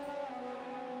Gorilla.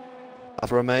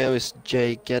 Alfa Romeo is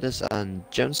Jay Geddes and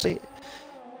Jonesy.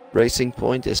 Racing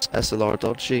Point is SLR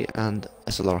Dodgy and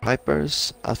SLR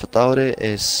Hypers. Alpha Tauri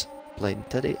is Plain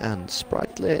Teddy and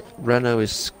Sprightly. Renault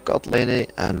is Scott Laney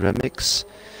and Remix.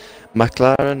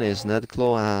 McLaren is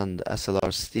Nedclaw and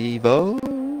SLR Steve-O,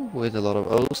 with a lot of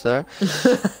O's there.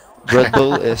 Red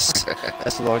Bull is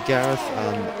SLR Gareth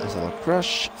and SLR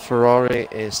Crush. Ferrari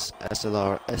is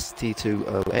SLR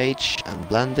ST2OH and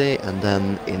Blandy. And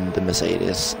then in the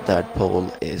Mercedes, that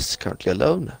Paul is currently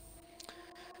alone.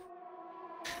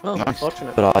 Oh, Nice.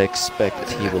 unfortunate. But I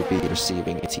expect he will be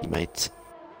receiving a teammate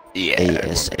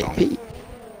ASAP.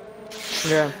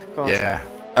 Yeah, go on. Yeah.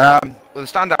 Well, the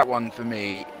standout one for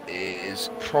me is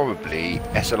probably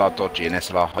SLR Dodgy and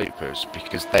SLR Hypers,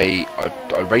 because I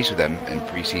raced with them in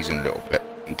pre-season a little bit,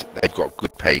 and they've got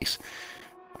good pace.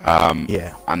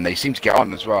 Yeah. And they seem to get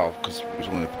on as well because it was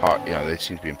one of the part. They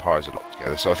seem to be in pairs a lot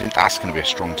together. So I think that's going to be a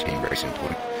strong team racing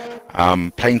point.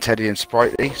 Playing Teddy and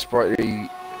Sprightly,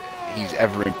 he's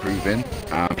ever improving.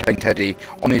 Playing Teddy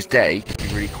on his day can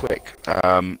be really quick.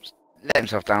 Let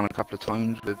himself down a couple of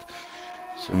times with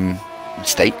some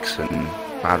mistakes and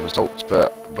bad results,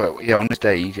 but yeah, on his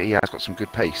day he has got some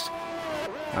good pace.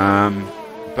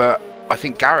 But I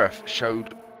think Gareth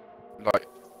showed like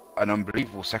an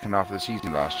unbelievable second half of the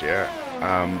season last year.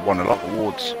 Won a lot of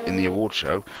awards in the award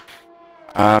show.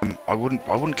 I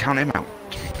wouldn't count him out,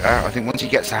 to be fair. I think once he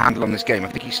gets a handle on this game, I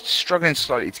think he's struggling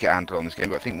slightly to get a handle on this game,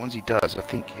 but I think once he does, I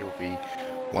think he'll be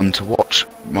one to watch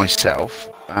myself.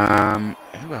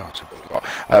 Who else have we got?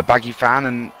 Baggy Fan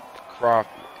and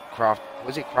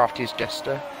Crafty's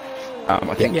Jester?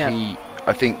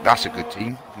 I think that's a good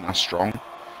team. I think that's strong.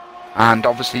 And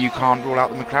obviously you can't rule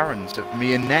out the McLarens of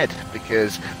me and Ned,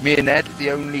 because me and Ned are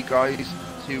the only guys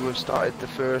who have started the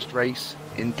first race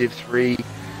in Div 3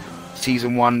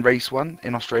 Season 1 Race 1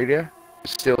 in Australia.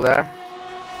 It's still there.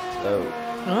 So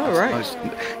right. Nice.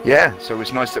 Yeah, so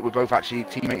it's nice that we're both actually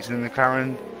teammates in the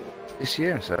McLaren this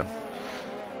year. So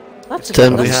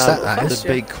then we have the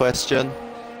big question.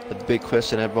 The big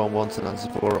question everyone wants an answer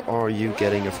for: are you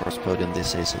getting your first podium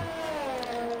this season?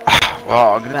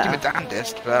 Well, I'm going to give it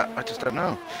damnedest, but I just don't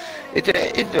know. You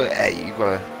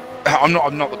gotta. I'm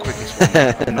not the quickest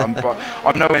one, but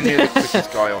I'm nowhere near the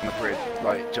quickest guy on the grid.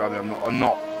 Like, do you know what I mean?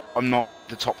 I'm not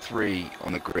the top 3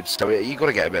 on the grid, so you got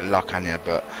to get a bit of luck on you.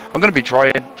 But I'm going to be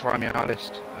trying my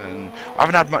hardest, and I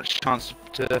haven't had much chance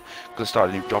to start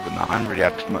a new job in that. I haven't really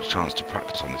had much chance to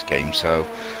practice on this game, so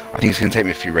I think it's going to take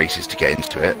me a few races to get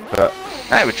into it. But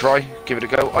I would try, give it a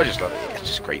go. I just love it. It's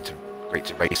just great to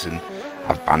race and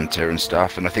have banter and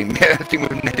stuff. And I think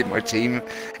with Ned in my team,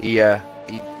 he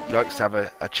likes to have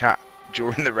a chat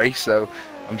during the race, so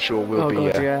I'm sure we'll be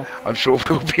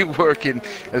working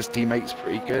as teammates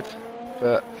pretty good.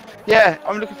 But yeah,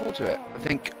 I'm looking forward to it.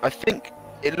 I think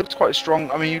it looks quite strong.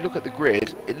 I mean, you look at the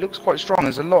grid, it looks quite strong.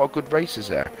 There's a lot of good races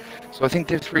there, so I think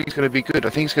Div 3 is going to be good.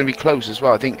 I think it's going to be close as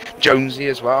well. I think Jonesy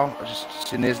as well. I just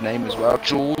seen his name as well.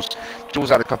 Jules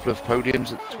had a couple of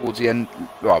podiums towards the end.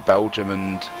 Well, Belgium,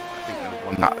 and I think there was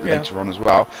one that later on as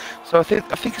well. So I think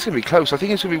it's going to be close. I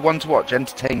think it's going to be one to watch,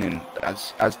 entertaining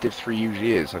as Div 3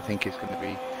 usually is. I think it's going to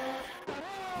be.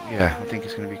 Yeah, I think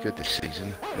it's going to be good this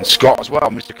season. And Scott as well,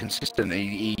 Mr. Consistent.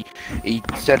 He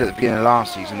said at the beginning of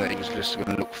last season that he was just going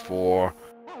to look for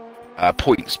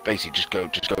points. Basically, just go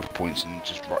for points and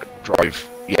just drive.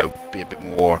 Be a bit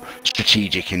more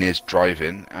strategic in his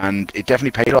driving, and it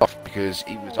definitely paid off because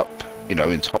he was up, in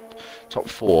top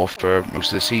 4 for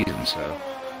most of the season. So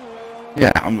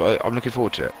yeah, I'm looking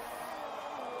forward to it.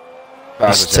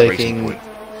 He's taking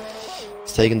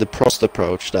the Prost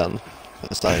approach then.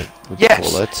 As I would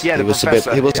call it. Yeah, he was a bit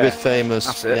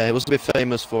famous. Yeah, he was a bit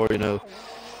famous for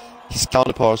his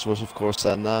counterparts was of course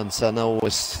Senna, and Senna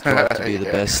always tried to be the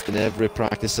best in every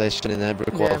practice session, in every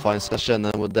qualifying session.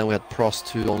 And then we had Prost,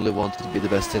 who only wanted to be the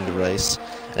best in the race.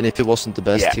 And if he wasn't the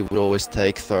best, he would always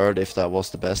take third if that was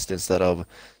the best, instead of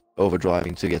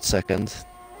overdriving to get second.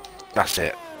 That's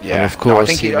it. Yeah. And of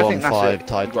course, he won I 5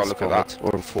 titles for it,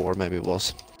 or 4 maybe it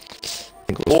was.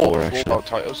 I think it was 4 actually. 4 world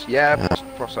titles. Yeah,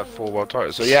 Prost had 4 world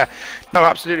titles. So yeah, no,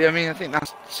 absolutely. I mean, I think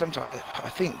that's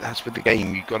with the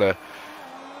game. You gotta.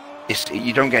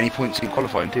 You don't get any points in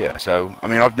qualifying, do you? So I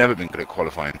mean, I've never been good at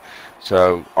qualifying.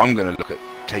 So I'm going to look at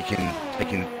taking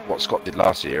what Scott did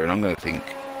last year, and I'm going to think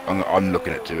I'm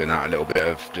looking at doing that a little bit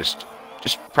of just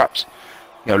perhaps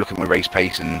look at my race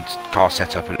pace and car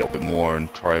setup a little bit more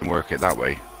and try and work it that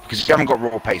way. Because if you haven't got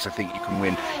raw pace, I think you can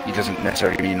win. It doesn't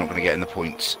necessarily mean you're not going to get in the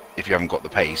points if you haven't got the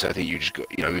pace. I think you just got,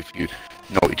 if you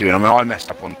know what you're doing. I mean, I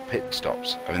messed up on pit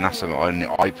stops. I mean, that's something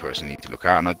I personally need to look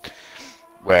at, and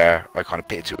where I kind of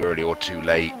pitted too early or too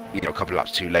late, a couple of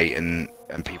laps too late, and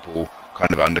people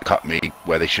kind of undercut me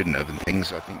where they shouldn't have and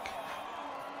things. I think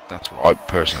that's what I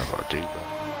personally got to do.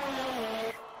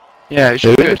 But yeah, it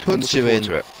really puts you in.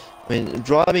 I mean,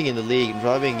 driving in the league,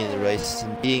 driving in the race,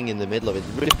 and being in the middle of it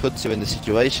really puts you in the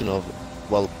situation of,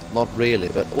 well, not really,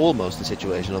 but almost the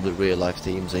situation of the real life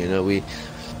teams. And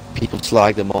people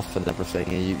slag them off and everything,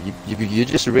 and you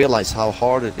just realize how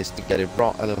hard it is to get it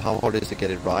wrong, and how hard it is to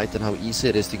get it right, and how easy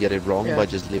it is to get it wrong by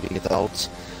just leaving it out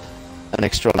an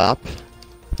extra lap.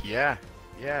 Yeah.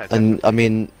 And I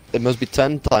mean, it must be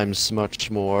 10 times much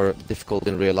more difficult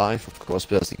in real life, of course,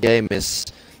 because the game is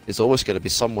always going to be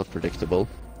somewhat predictable.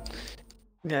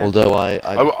 Yeah. Although I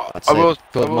will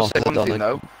say one thing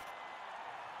though.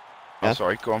 Yeah? Oh,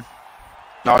 sorry, go on.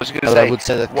 No, I was going to say. I would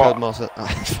say that Codemaster.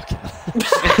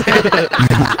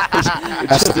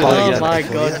 Oh my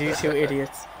god, you two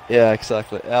idiots! Yeah,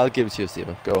 exactly. I'll give it to you,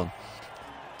 Steven. Go on.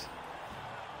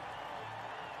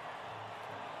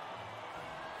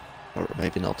 Or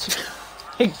maybe not.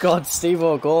 Thank God, Steve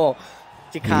will go.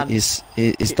 You can't. He's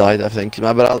died, I think.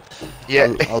 But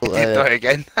Yeah, I'll die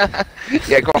again.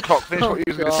 Yeah, go on, Clock. Finish what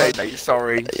you were going to say, God. mate.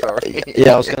 Sorry.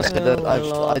 yeah, I was gonna say that Oh, my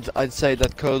Lord. I'd say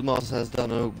that Codemasters has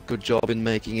done a good job in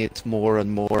making it more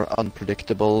and more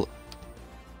unpredictable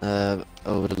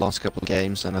over the last couple of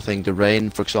games, and I think the rain,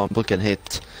 for example, can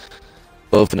hit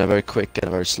both in a very quick and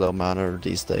a very slow manner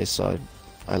these days. So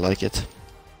I like it.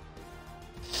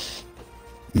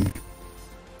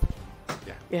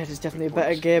 Yeah, it is definitely a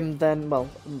better game than, well,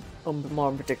 a more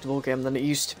unpredictable game than it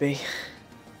used to be.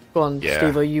 Go on, Yeah.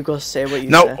 Steve, you go say what you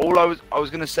No, say. all I was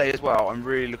going to say as well, I'm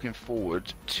really looking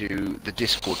forward to the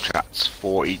Discord chats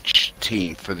for each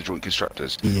team for the joint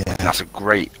constructors. Yeah. I think that's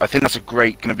a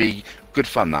great going to be good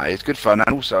fun. That is good fun, and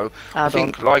also I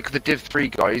think like the Div 3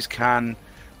 guys can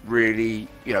really,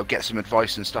 you know, get some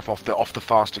advice and stuff off the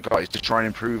faster guys to try and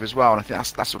improve as well. And I think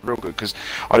that's real good, because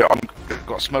I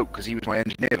got smoked because he was my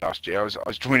engineer last year. I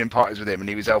was joining parties with him, and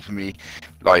he was helping me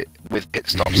like with pit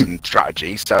stops and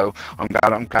strategy. So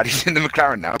I'm glad he's in the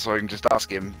McLaren now, so I can just ask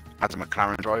him as a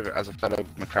McLaren driver, as a fellow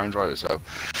McLaren driver. So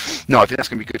no, I think that's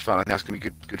gonna be good fun. I think that's gonna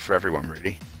be good for everyone,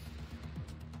 really.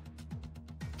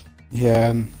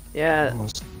 Yeah. Yeah. What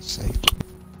was I gonna say?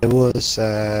 There was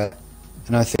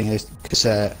another thing is because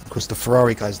of course the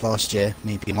Ferrari guys last year,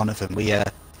 me being one of them, we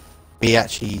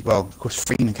actually, well, of course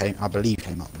Freeman came up with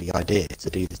the idea to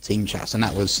do the team chats, and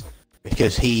that was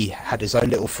because he had his own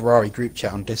little Ferrari group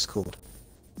chat on Discord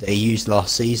that he used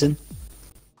last season,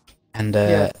 and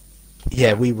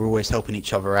yeah, we were always helping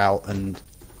each other out, and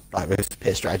like with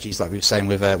pit strategies, like we were saying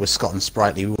with Scott and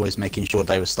Sprightly, we were always making sure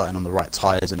they were starting on the right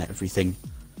tyres and everything,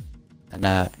 and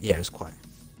yeah, it was quite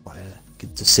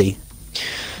good to see.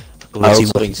 I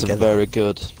also think it's a very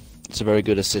good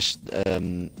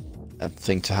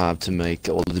thing to have to make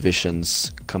all the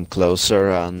divisions come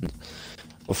closer, and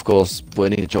of course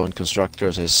winning the joint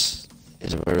constructors is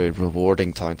a very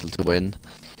rewarding title to win.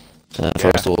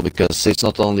 First of all, because it's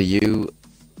not only you,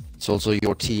 it's also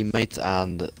your teammate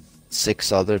and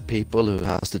 6 other people who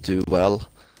has to do well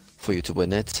for you to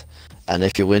win it. And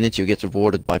if you win it, you get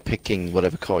rewarded by picking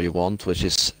whatever car you want, which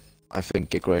is, I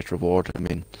think, a great reward. I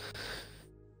mean,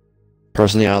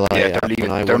 personally, I like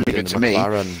when I won it in the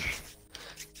McLaren.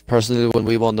 Personally, when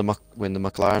we won the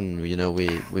McLaren, you know,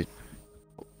 we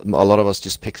a lot of us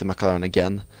just picked the McLaren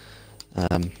again.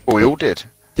 Well, we all did.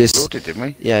 We all did, didn't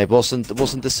we? Yeah, it wasn't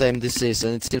the same this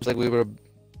season. It seems like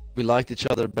we liked each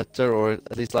other better, or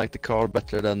at least liked the car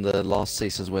better than the last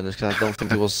season's winners. Cause I don't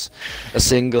think there was a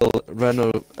single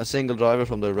driver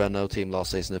from the Renault team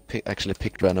last season that actually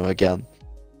picked Renault again.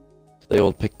 They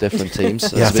all picked different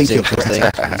teams. Yeah, I think interesting,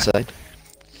 I say.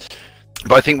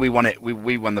 But I think we won it.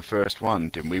 We won the first one,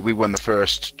 didn't we? We won the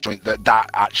first joint that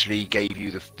actually gave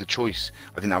you the choice.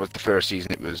 I think that was the first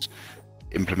season it was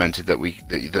implemented that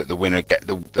the winner get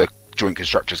the joint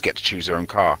constructors get to choose their own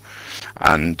car,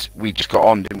 and we just got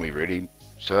on, didn't we? Really,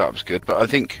 so that was good. But I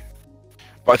think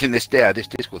this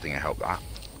Discord thing will help that.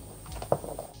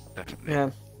 Definitely.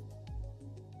 Yeah.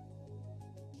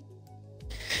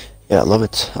 Yeah, I love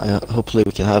it. Hopefully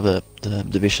we can have the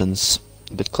divisions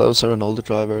a bit closer and all the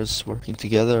drivers working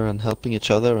together and helping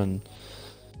each other. And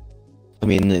I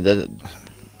mean,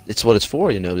 it's what it's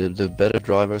for, you know. The better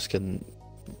drivers can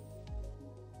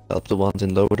help the ones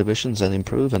in lower divisions and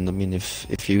improve. And I mean,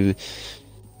 if you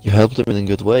help them in a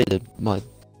good way, that might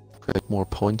create more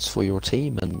points for your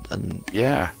team and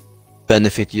yeah,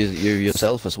 benefit you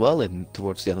yourself as well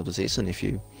towards the end of the season if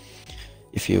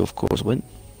you of course win.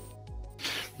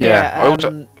 Yeah.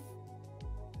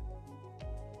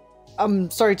 I'm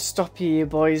sorry to stop you,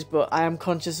 boys, but I am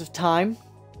conscious of time.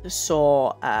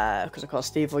 So, because of course,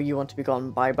 Steve, you want to be gone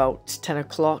by about 10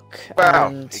 o'clock, Well,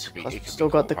 and it still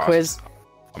could got be the quiz.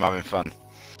 I'm having fun.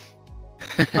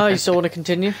 Oh, you still want to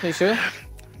continue? Are you sure?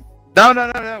 No,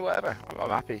 whatever. I'm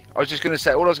happy. All I was going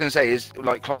to say is,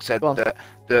 like Clark said, that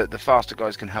the faster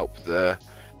guys can help the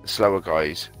slower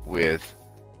guys with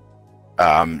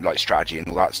like strategy and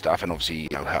all that stuff, and obviously, you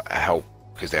know, help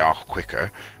because they are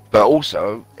quicker. But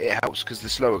also, it helps because the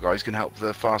slower guys can help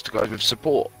the faster guys with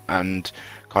support and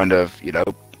kind of, you know,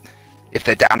 if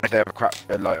they're down, if they have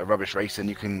a rubbish race, then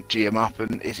you can G them up,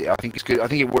 and I think it's good. I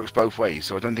think it works both ways.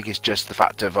 So I don't think it's just the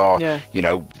fact of you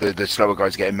know, the slower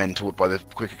guys getting mentored by the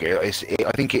quicker guys.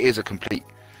 I think it is a complete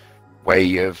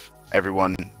way of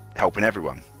everyone helping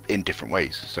everyone in different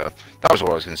ways. So that was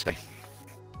all I was going to say.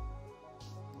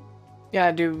 Yeah,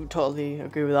 I do totally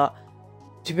agree with that.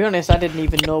 To be honest, I didn't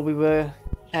even know we were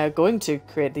going to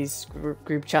create these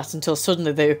group chats until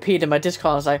suddenly they appeared in my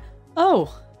Discord. I was like,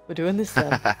 oh, we're doing this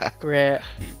then. Great.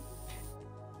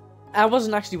 I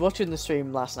wasn't actually watching the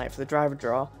stream last night for the driver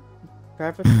draw.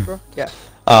 Driver draw? Yeah.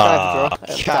 Driver draw.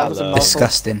 That was a mouthful.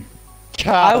 Disgusting.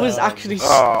 I was actually.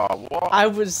 What? I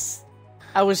was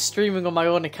streaming on my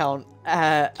own account.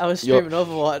 I was streaming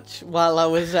Overwatch while I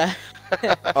was.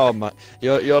 Oh my!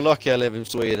 You're lucky I live in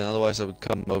Sweden. Otherwise, I would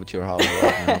come over to your house.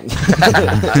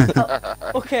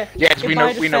 Okay. Yes, we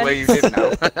know where you live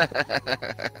now.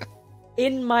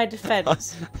 In my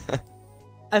defense,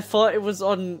 I thought it was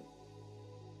on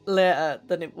later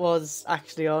than it was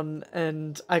actually on,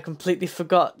 and I completely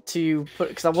forgot to put,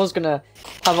 because I was gonna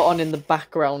have it on in the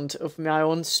background of my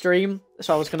own stream,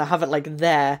 so I was gonna have it like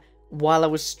there while I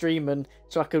was streaming,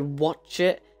 so I could watch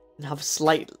it and have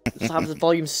the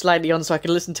volume slightly on so I could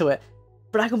listen to it.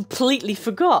 But I completely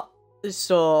forgot.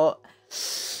 So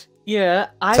yeah,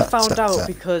 I found out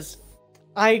because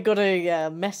I got a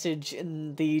message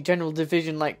in the general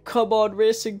division like, "Come on,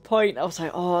 Racing Point." I was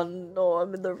like, "Oh no,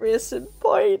 I'm in the Racing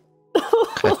Point."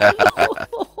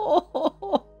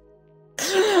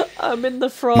 I'm in the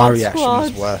fraud My reaction squad.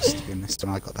 was worse, to be honest,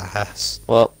 when I got the house.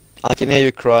 Well, I can hear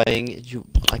you crying.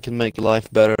 I can make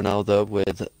life better now, though,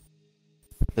 with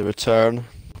the return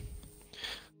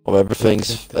of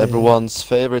everyone's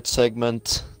favorite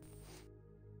segment.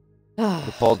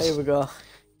 The pods. Here we go.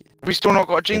 We still not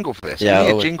got a jingle for this.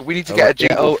 Yeah, We need to get a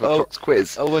jingle for Clock's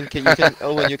quiz. Owen,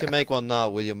 you can make one now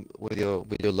with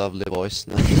your lovely voice.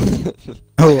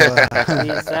 Oh,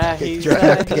 He's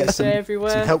get some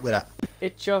everywhere. help with that.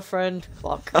 It's your friend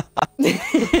Clock.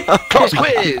 Clock's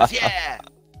quiz, yeah.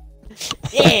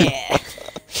 Yeah.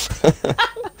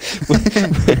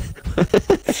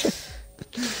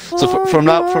 So from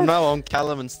now on,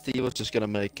 Callum and Steve was just gonna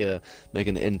make an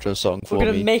intro song for me.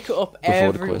 We're gonna make it up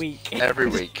every week. Every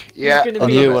week, yeah. It's gonna A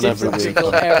be new a one every different week.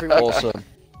 jingle every week. Awesome.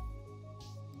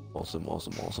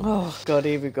 Oh god,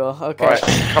 here we go. Okay, Right,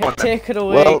 come on then. take it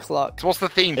away, Well, Clock. So what's the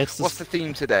theme? It's the- What's the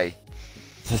theme today?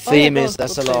 The theme yeah, is go on,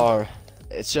 what's the SLR.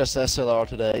 It's just SLR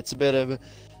today. It's a bit of, of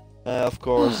Oh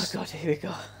course, god, here we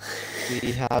go.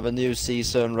 we have a new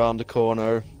season around the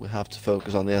corner. We have to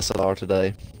focus on the SLR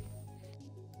today.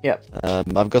 Yep.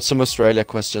 I've got some Australia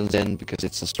questions in because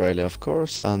it's Australia, of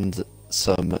course, and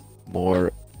some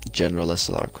more general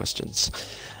SLR questions.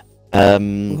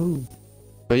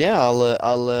 But yeah,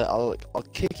 I'll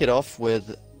kick it off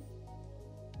with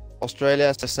Australia,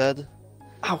 as I said.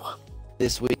 Ow.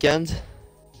 This weekend.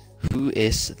 Who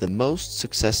is the most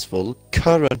successful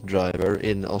current driver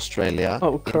in Australia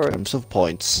in terms of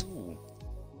points?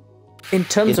 In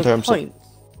terms of points.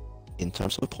 In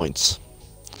terms of points.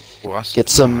 Well,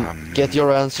 Get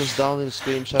your answers down in the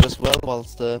screen chat as well,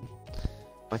 whilst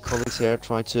my colleagues here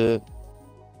try to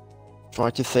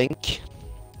think.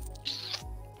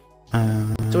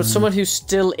 So it's someone who's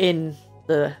still in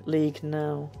the league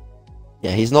now.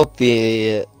 Yeah, he's not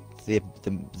the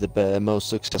most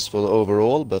successful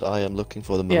overall, but I am looking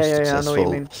for the most successful. I know what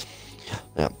you mean.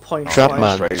 Yeah. Points.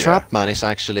 Trapman is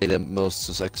actually the most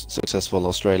successful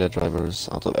Australia drivers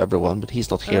out of everyone, but he's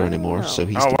not here anymore, so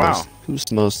he's who's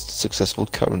the most successful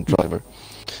current driver?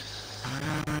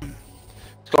 I'm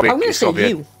gonna say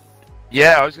you.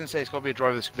 Yeah, I was gonna say it's gotta be a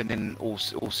driver that's been in all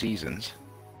seasons.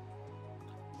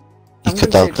 He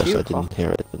cut out there, so I didn't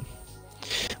hear it.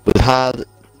 We've had,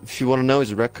 if you want to know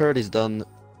his record, he's done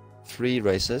 3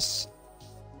 races.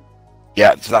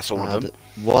 Yeah, so that's all of them.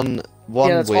 One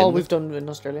Yeah, that's win. all we've done in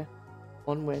Australia.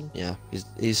 1 win. Yeah,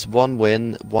 he's 1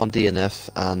 win, 1 DNF,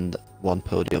 and 1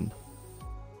 podium.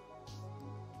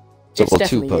 So, It's well, 2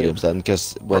 definitely podiums you. then,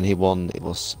 because when he won, it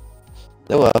was...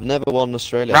 No, I've never won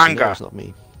Australia. Ranga. So it's not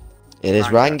me. It is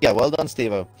Ranga. Well done,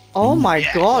 Steve-O. Oh my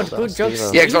god, Well done, good job, Steve-O.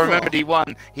 Steve. Yeah, because I remembered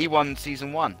he won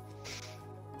season 1.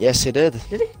 Yes, he did.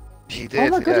 Did he? He did. Oh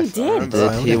my god, he yes, I did.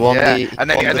 remember. He won Yeah. the, And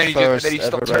then won the he first then he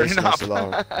stopped ever race turning in up.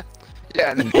 SLR.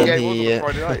 Yeah, and then Then he he, wasn't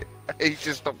on Friday night. He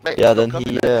just stopped. Yeah, stopped then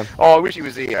coming he... there. Oh, I wish he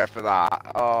was here for that.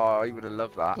 Oh, he would have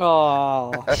loved that.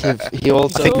 Oh. he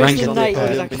also So finished on the tonight was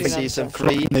podium actually in an season answer.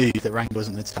 3. Knew that Rang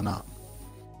wasn't going to turn up.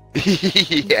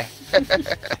 Yeah.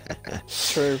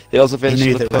 True. He also finished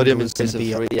knew on the that podium Ranga in was gonna season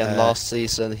be 3, up, and last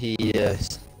season he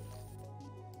Yes.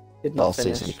 Did not last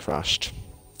finish. season he crashed.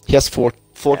 He has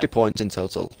 40 points in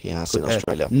total. He has in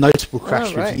Australia. Notable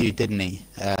crash right. review, didn't he?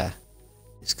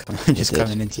 Just did,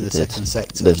 coming into he the did. second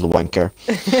sector. Little wanker.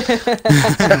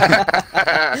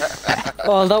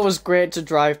 Oh, that was great to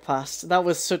drive past. That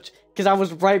was such... Because I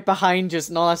was right behind you,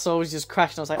 and all I saw was just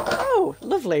crash, and I was like, oh,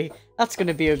 lovely. That's going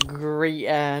to be a great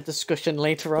discussion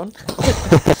later on.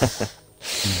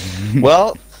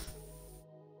 Well,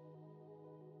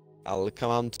 I'll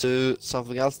come on to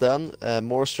something else then.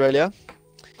 More Australia.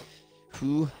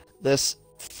 There's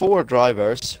 4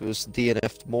 drivers who's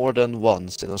DNF'd more than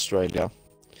once in Australia.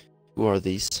 Who are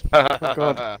these? Oh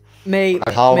God. Mate,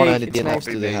 And how mate, many it's DNFs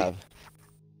me. do they have?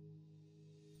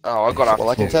 Oh, I got Well,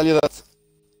 I can tell you that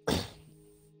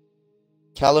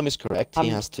Callum is correct. He Um,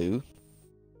 has 2.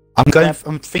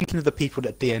 I'm thinking of the people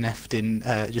that DNF'd in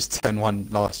just turn 1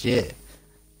 last year.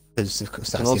 Because of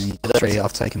course that's Can the only also- that's- Australia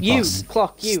I've taken You, past.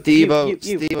 Clock, you,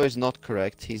 Stevo is not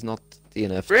correct. He's not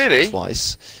DNF'd Really?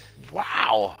 twice.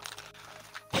 Wow.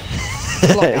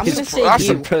 Clock, I'm gonna say I'm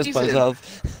you. impressed Amazing.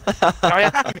 myself. I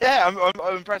am, yeah,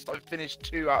 I'm impressed. I finished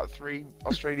 2 out of 3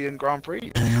 Australian Grand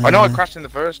Prix. I know I crashed in the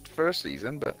first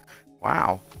season, but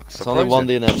wow. That's It's only 1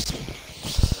 surprising.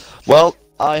 DNF'd. Well,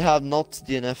 I have not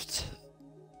DNF'd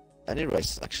any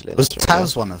races actually. in Was Australia.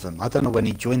 Taz one of them? I don't know when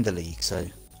he joined the league, so.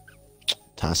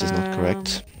 Taz is not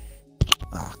correct.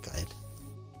 Oh, God.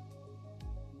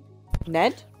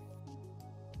 Ned?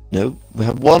 No, we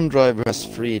have 1 driver who has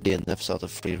 3 DNFs out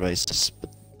of 3 races,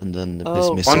 and then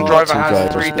Oh, is missing One driver 2 has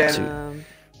drivers. 3 with DNFs.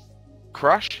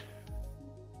 Crash?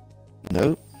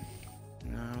 No,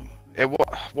 No.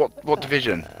 What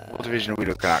division? What division are we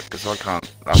looking at? Because I can't.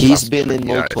 he's that's been in tricky,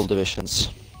 that multiple is. divisions.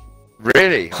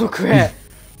 Really? Oh, great.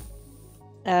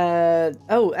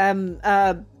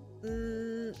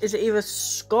 Is it either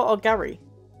Scott or Gary?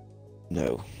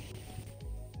 No,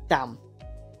 Damn.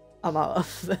 I'm out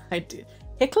of the idea.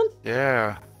 Hicklin?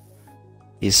 Yeah.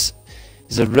 he's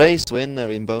a race winner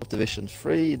in both Division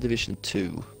 3 and Division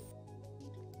 2.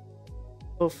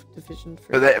 Both Division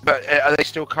 3. But are they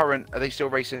still current? Are they still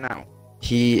racing now?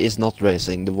 He is not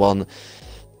racing. The one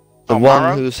Oh,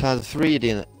 Maro? who's had 3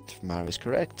 DNF. Maro is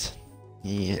correct.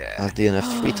 He Yeah. has DNF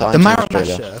 3 times The in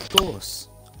Australia. Maramasha, of course.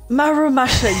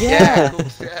 Maramasha, Yeah. yeah. of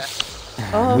course, yeah.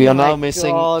 Oh We are my now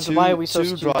missing God, two, why are we so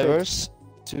two stupid? drivers.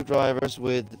 2 drivers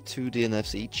with 2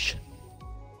 DNFs each.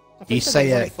 I think You there's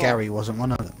say only 4. Gary wasn't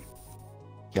one of them.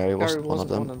 Gary wasn't Gary one of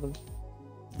them. one of them.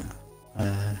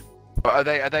 But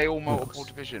are they all multiple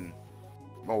division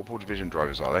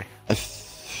drivers? Are they?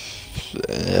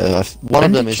 One of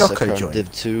When them did is a Jocko current join?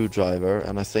 Div 2 driver,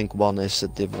 and I think one is a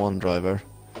Div 1 driver.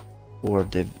 Or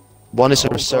Div... One is a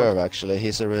Oh, reserve, actually.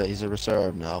 He's a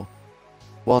reserve now.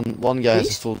 One guy has a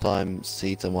Beast? full-time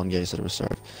seat, and one guy is a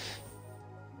reserve.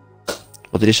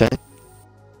 What did he say?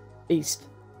 East.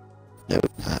 No,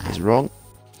 he's wrong.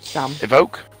 Damn.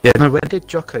 Evoke? Yeah, no, when did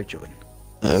Jocko join?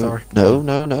 No, Sorry.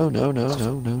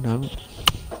 no.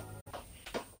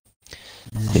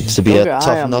 Seems to be a Okay, I tough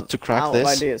am nut to crack out of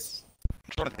this. ideas.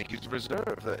 I'm trying to think who's the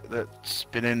reserve that's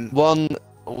been in. One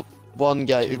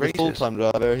guy, Two the races. full-time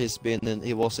driver,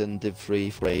 he was in Div 3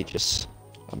 for ages.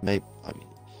 I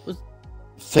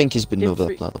think he's been Div moved up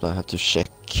 3? now, but I have to check.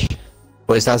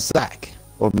 What is that, Zach?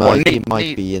 Or What, he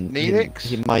might be in. Neelix?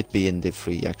 He might be in Div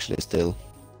 3 actually still.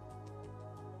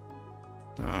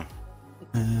 Oh.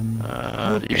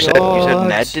 God. You said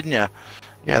Ned, didn't you?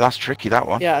 Yeah, that's tricky. That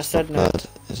one. Yeah, I said no. But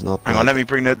it's not. Hang on, bad. let me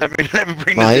bring the. Let me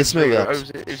bring No, the. he's Div moved 3. up. Oh,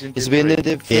 who's in He's Div been 3? in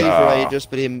Div 3 Yeah. for ages,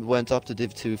 but he went up to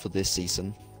Div 2 for this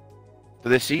season. For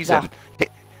this season.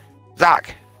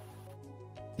 Zach.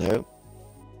 No,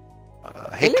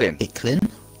 Hicklin.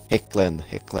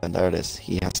 Hicklin? there it is.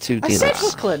 He has 2 I said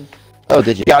DNFs. Hicklin. Oh,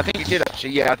 did you? Yeah, I think he did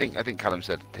actually. Yeah, I think Callum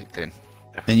said Hicklin.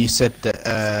 And you said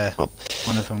that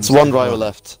one of them It's was one Div driver 1.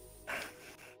 left.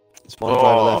 It's one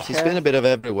driver left. He's okay. been a bit of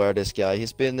everywhere, this guy.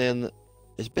 He's been in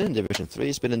Division 3,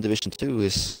 he's been in Division 2.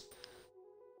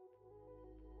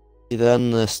 He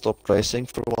then stopped racing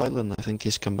for a while, and I think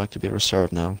he's come back to be a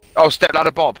reserve now. Oh,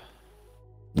 Stepladder Bob.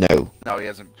 No. No, he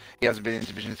hasn't. He hasn't been in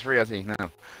Division 3, has he?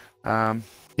 No.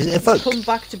 Is it Evoke? Come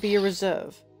back to be a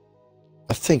reserve.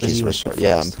 I think he's He a was reserve. the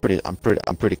Yeah, first.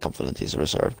 I'm pretty confident he's a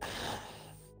reserve.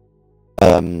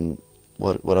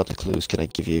 What other clues can I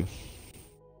give you?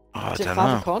 Oh, I Is it don't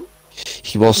Father know. Con?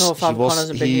 He was No, he Father Con was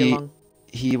hasn't been here long.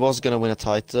 he was gonna win a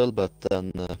title, but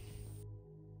then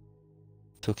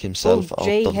took himself Oh, out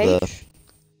of the. JH?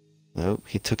 No,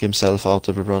 he took himself out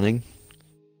of the running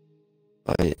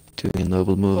by doing a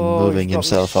noble move, Oh, moving you've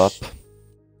got me himself up.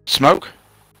 Smoke.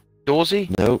 Dorsey.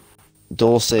 No,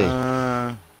 Dorsey.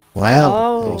 Wow.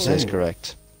 Oh. Dorsey is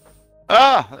correct.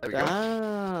 There we go. Of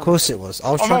Ah. course it was.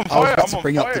 I was I'm on trying. I was fire, about I'm to on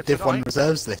bring up fire the Div 1 tonight.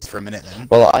 reserves list for a minute then.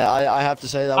 Well, I have to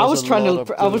say that I was was a trying lot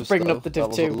to- of I was clues, bringing though. up the Div That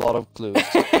was 2. a lot of clues.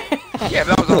 Yeah,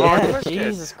 but that was a hard Yeah, question.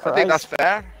 Jesus I think that's Christ.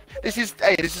 fair. This is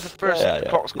the first Yeah, yeah.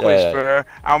 Cox Yeah, quiz yeah. for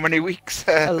how many weeks?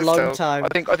 A long So time. I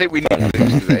think we need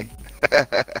clues today.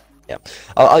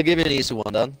 I'll give you an easy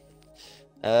one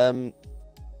then.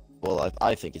 Well,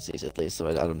 I think it's easy at least, so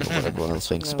I don't know what everyone else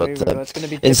thinks. No, but here we go. It's gonna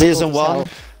be in difficult season as 1, hell.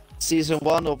 Season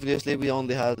 1, obviously, we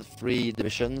only had 3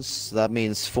 divisions. That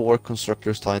means 4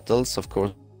 constructors titles, of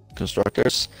course,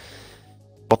 constructors.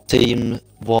 What team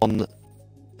won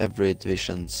every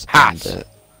divisions? Haas. And,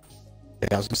 Yeah,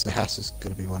 I was going to say Haas is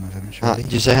going to be one of them, surely.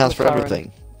 did you say Haas for McLaren.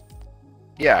 everything?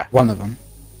 Yeah. One of them.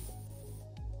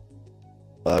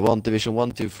 I won Division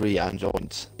 1, 2, 3 and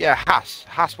joint. Yeah,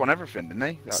 Haas won everything, didn't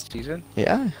they, that season?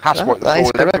 Yeah, Haas won the that floor is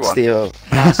with correct, everyone.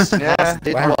 Theo. Yeah,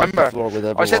 Did I walk the remember. floor with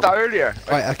I said that everyone. earlier.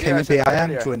 Right, okay, Yeah, maybe said I that am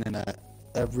earlier. joining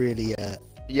a really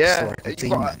Yeah, historical you team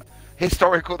got then.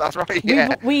 historical, that's right,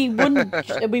 yeah. We won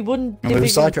And we were Division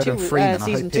side 2 3, and I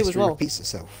season hope 2 as history well. repeats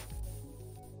itself.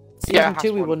 Season Yeah,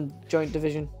 2 we Haas won joint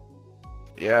division.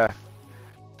 Yeah.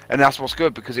 And that's what's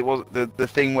good, because it was the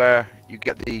thing where you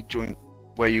get the joint,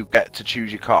 where you get to choose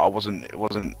your car wasn't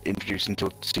introduced until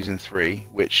season 3,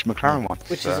 which McLaren won.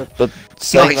 Which so. is a But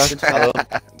saying Nice.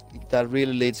 that, that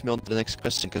really leads me on to the next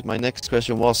question, because my next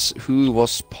question was, who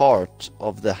was part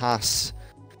of the Haas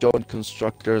joint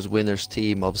constructors winners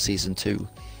team of season 2?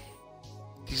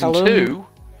 Season Callum. 2,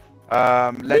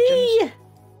 Legends.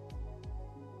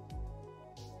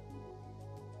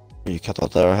 Me! You cut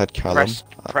out there, I had Callum.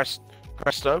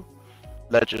 Presto,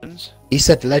 Legends. He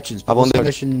said Legends, but I've was only heard-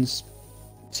 Legends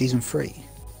season 3?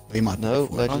 Or he might be No,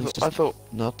 before. Legends I thought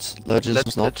not. Legends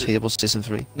was not. Legends. He was season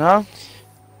 3. no.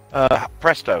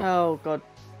 Presto. Oh god.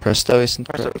 Presto isn't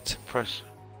Presto. correct.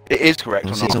 It is correct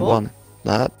On or season not?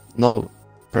 1. No.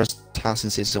 Presto has in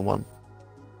season 1.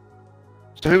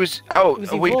 So who was? Oh, It was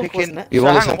are we Evolve, picking? wasn't it? You So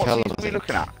only hang said on, what Callum, season I are we think,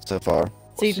 looking at? so far.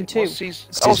 Season What 2.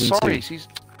 season? Season Sorry, two.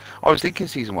 season. I was thinking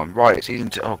season 1. Right, season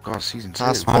 2. Oh god, season 2.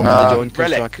 Haas Oh, won no. the joint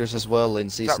Relic. constructors as well in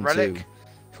season 2. Relic?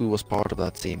 Who was part of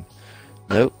that team?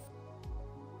 No.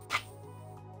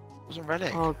 Wasn't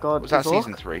Relic? Oh god. Was that Evolve?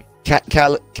 season 3?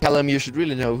 Callum, you should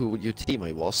really know who your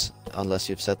teammate was, unless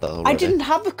you've said that already. I didn't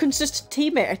have a consistent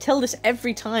teammate. I tell this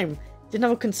every time. Didn't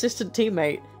have a consistent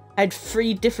teammate. I had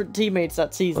 3 different teammates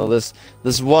that season. Well,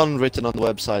 there's one written on the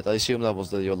website. I assume that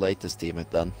was your latest teammate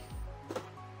then.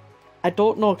 I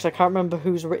don't know because I can't remember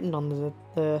who's written on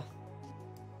the.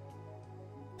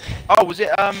 Oh, was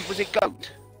it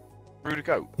Goat? Rude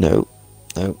Goat. No.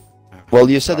 Well,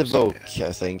 you said Oh, sorry. Evoke,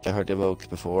 I think. I heard Evoke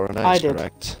before, and I that's did.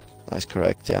 correct. That's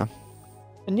correct, yeah.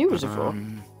 I knew it was a four.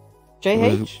 Um,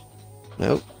 JH.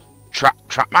 No.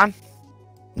 Trapman.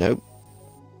 No.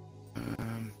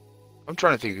 I'm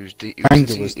trying to think who's the.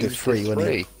 Ranga was the 3,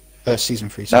 wasn't he? Season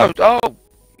 3. No. Sorry. Oh,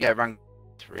 yeah, Rang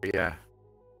 3. Yeah.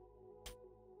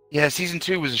 Yeah, season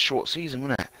 2 was a short season,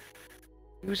 wasn't it?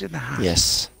 Who was in the house?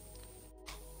 Yes.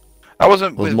 That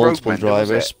wasn't With with multiple Rogue Mender, drivers,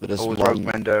 was it? but there's Or was one.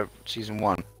 Rogue Mender season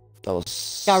 1? That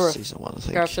was Gareth. season 1, I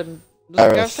think. Gareth. Was it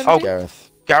Gareth. Gareth? Oh,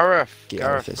 Gareth. Gareth.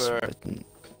 Gareth is for- written.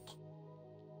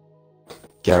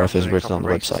 Gareth is for a written on the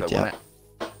couple races, website, though, yeah. wasn't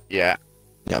it? Yeah.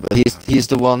 Yeah, but he's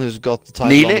the one who's got the title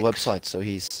on the Neelix? website, so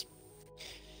he's.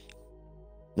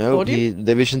 No, Podium? he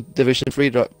Division 3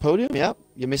 podium. Yeah,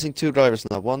 you're missing 2 drivers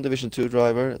now. One Division 2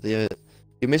 driver.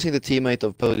 You're missing the teammate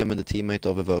of podium and the teammate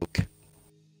of Evoke.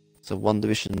 So one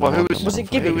Division. Well, who 1 was- and Was one it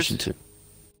for Gibby? Division 2.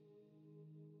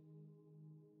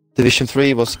 Division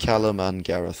 3 was Callum and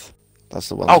Gareth. That's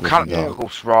the one. Oh, written Callum. down. Of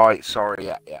course, right. Sorry.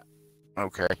 Yeah.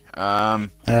 Okay.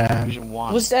 Division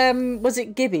 1. Was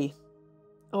it Gibby?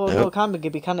 Oh no, Nope. it can't be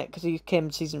Gibby, can it? Because he came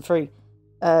in season 3.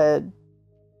 Oh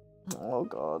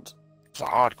god. It's a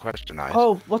hard question, that is.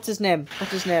 Oh, what's his name?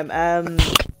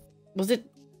 Was it?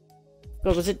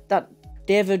 God, was it that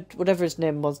David? Whatever his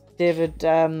name was, David.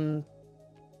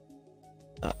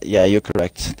 Yeah, you're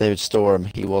correct. David Storm.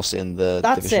 He was in the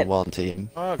That's Division it. 1 team.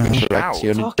 Oh, good Correct. shout.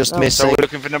 You're Fuck just no. So missing. we're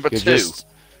looking for number 2.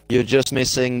 You're just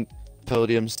missing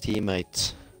Podium's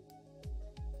teammate.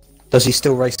 Does he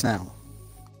still race now?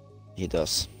 He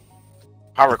does.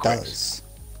 Paraquix.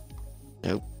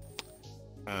 Does.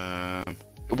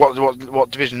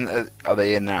 What division are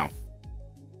they in now?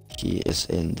 He is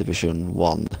in Division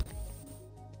 1.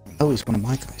 Oh, he's one of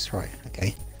my guys, right?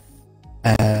 Okay.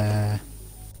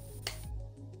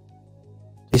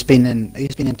 He's been in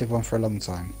Div 1 for a long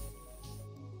time.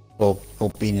 Or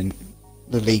been in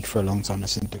the league for a long time.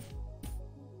 That's in Div.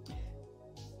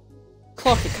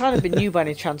 Clark, it can't have been you by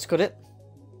any chance, could it?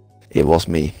 It was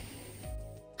me.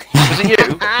 Was it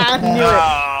you? I knew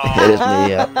it. It is me,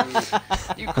 yeah.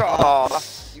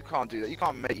 You can't do that. You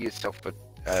can't make yourself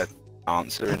a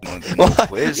answer in the Well,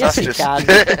 quiz. yes, That's you just.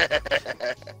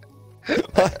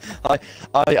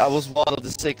 I was one of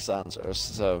the 6 answers,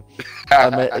 so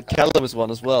Callum is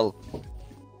one as well.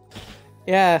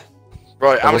 Yeah.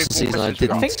 Right, how That many was the season I questions we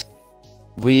got? didn't.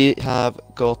 We have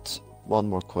got one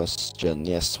more question.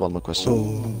 Yes, one more question.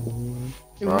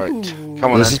 Oh. Right. Ooh.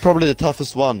 Come on This then. is probably the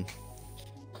toughest one.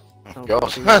 Oh, God.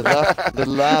 The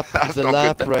lap That's not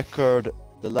good then. record.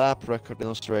 The lap record in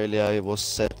Australia was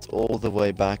set all the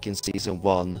way back in season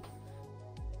 1.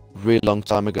 Really long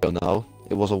time ago now.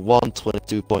 It was a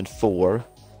 1:22.4.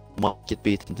 Might get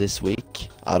beaten this week.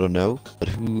 I don't know. But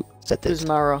who set Who's it?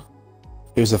 Mara?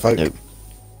 It was a vote. No.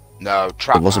 No,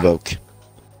 trap. It was a man. Vogue.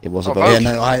 It was a Oh, Vogue.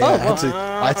 Yeah, no, I Oh,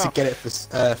 had to get it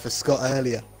for Scott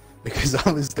earlier because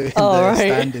I was doing Oh, the right.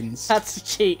 stand-ins. That's a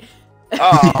cheat.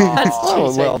 Oh, Oh,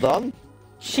 cheating. well done.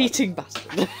 Cheating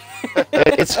bastard.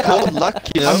 It's called luck,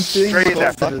 you know. I'm doing straight in well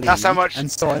there. for the That's how league, much.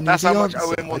 and so I knew That's the how much answer.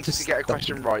 Owen I wanted just to get a stuck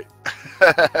question it. right.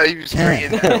 He was straight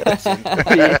in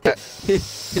there.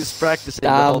 He's practicing the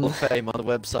Hall of Fame on the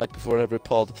website before every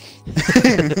pod.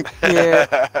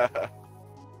 Yeah.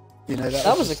 You know,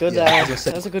 That was a good, as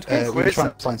I that was a good quiz. we were quiz. trying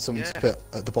to find something to Yeah. put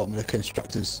at the bottom of the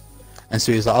constructors, and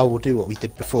so he was like, "Oh, we'll do what we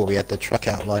did before. We had the track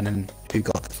outline and who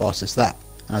got the fastest lap."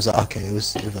 And I was like, "Okay, it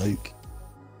was Evoke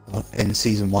in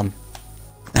season 1."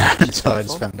 So I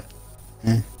just found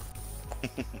it.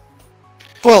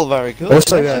 Well, very good.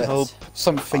 Also, I hope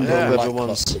something I that hope I like,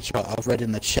 everyone's- which I've read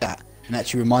in the chat, and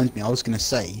actually reminds me, I was going to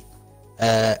say,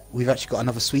 we've actually got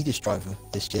another Swedish driver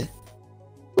this year,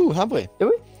 Ooh, have we?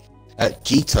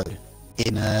 Gito,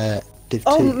 in Div 2.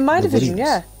 Oh, my the division, Williams.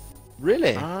 yeah.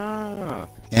 Really? Ah,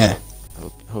 Yeah.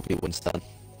 Hope he wins then.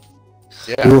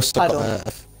 We yeah. also I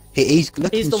got, he's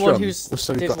looking He's the strong. one who's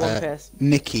Also, we've Div got 1 pace.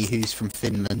 Mickey, who's from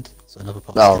Finland, so another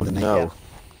part Oh of Scandinavia. no.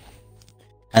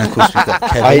 And of course, we've got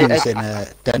Kevin, who's in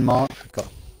Denmark. We've got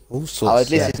all sorts. Oh, at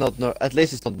least yeah. it's not. At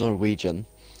least it's not Norwegian.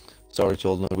 Sorry to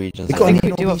all Norwegians. We I got think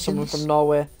any we do have someone Norwegians? from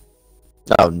Norway.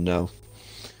 Oh no.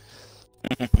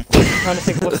 I'm trying to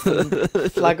think what's the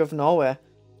flag of Norway.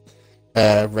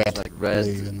 Red, Like red,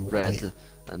 blue, and white. red,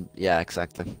 and yeah,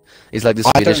 exactly. It's like the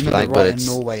I don't Swedish remember flag, but right in it's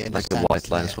Norway in like the stands white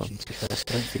line today, as well. actually, to be fair, so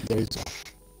I don't think there is one.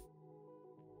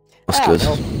 That's Ah,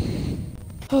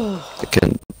 good. They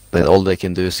can. All they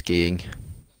can do is skiing.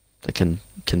 They can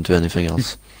do anything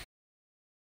else.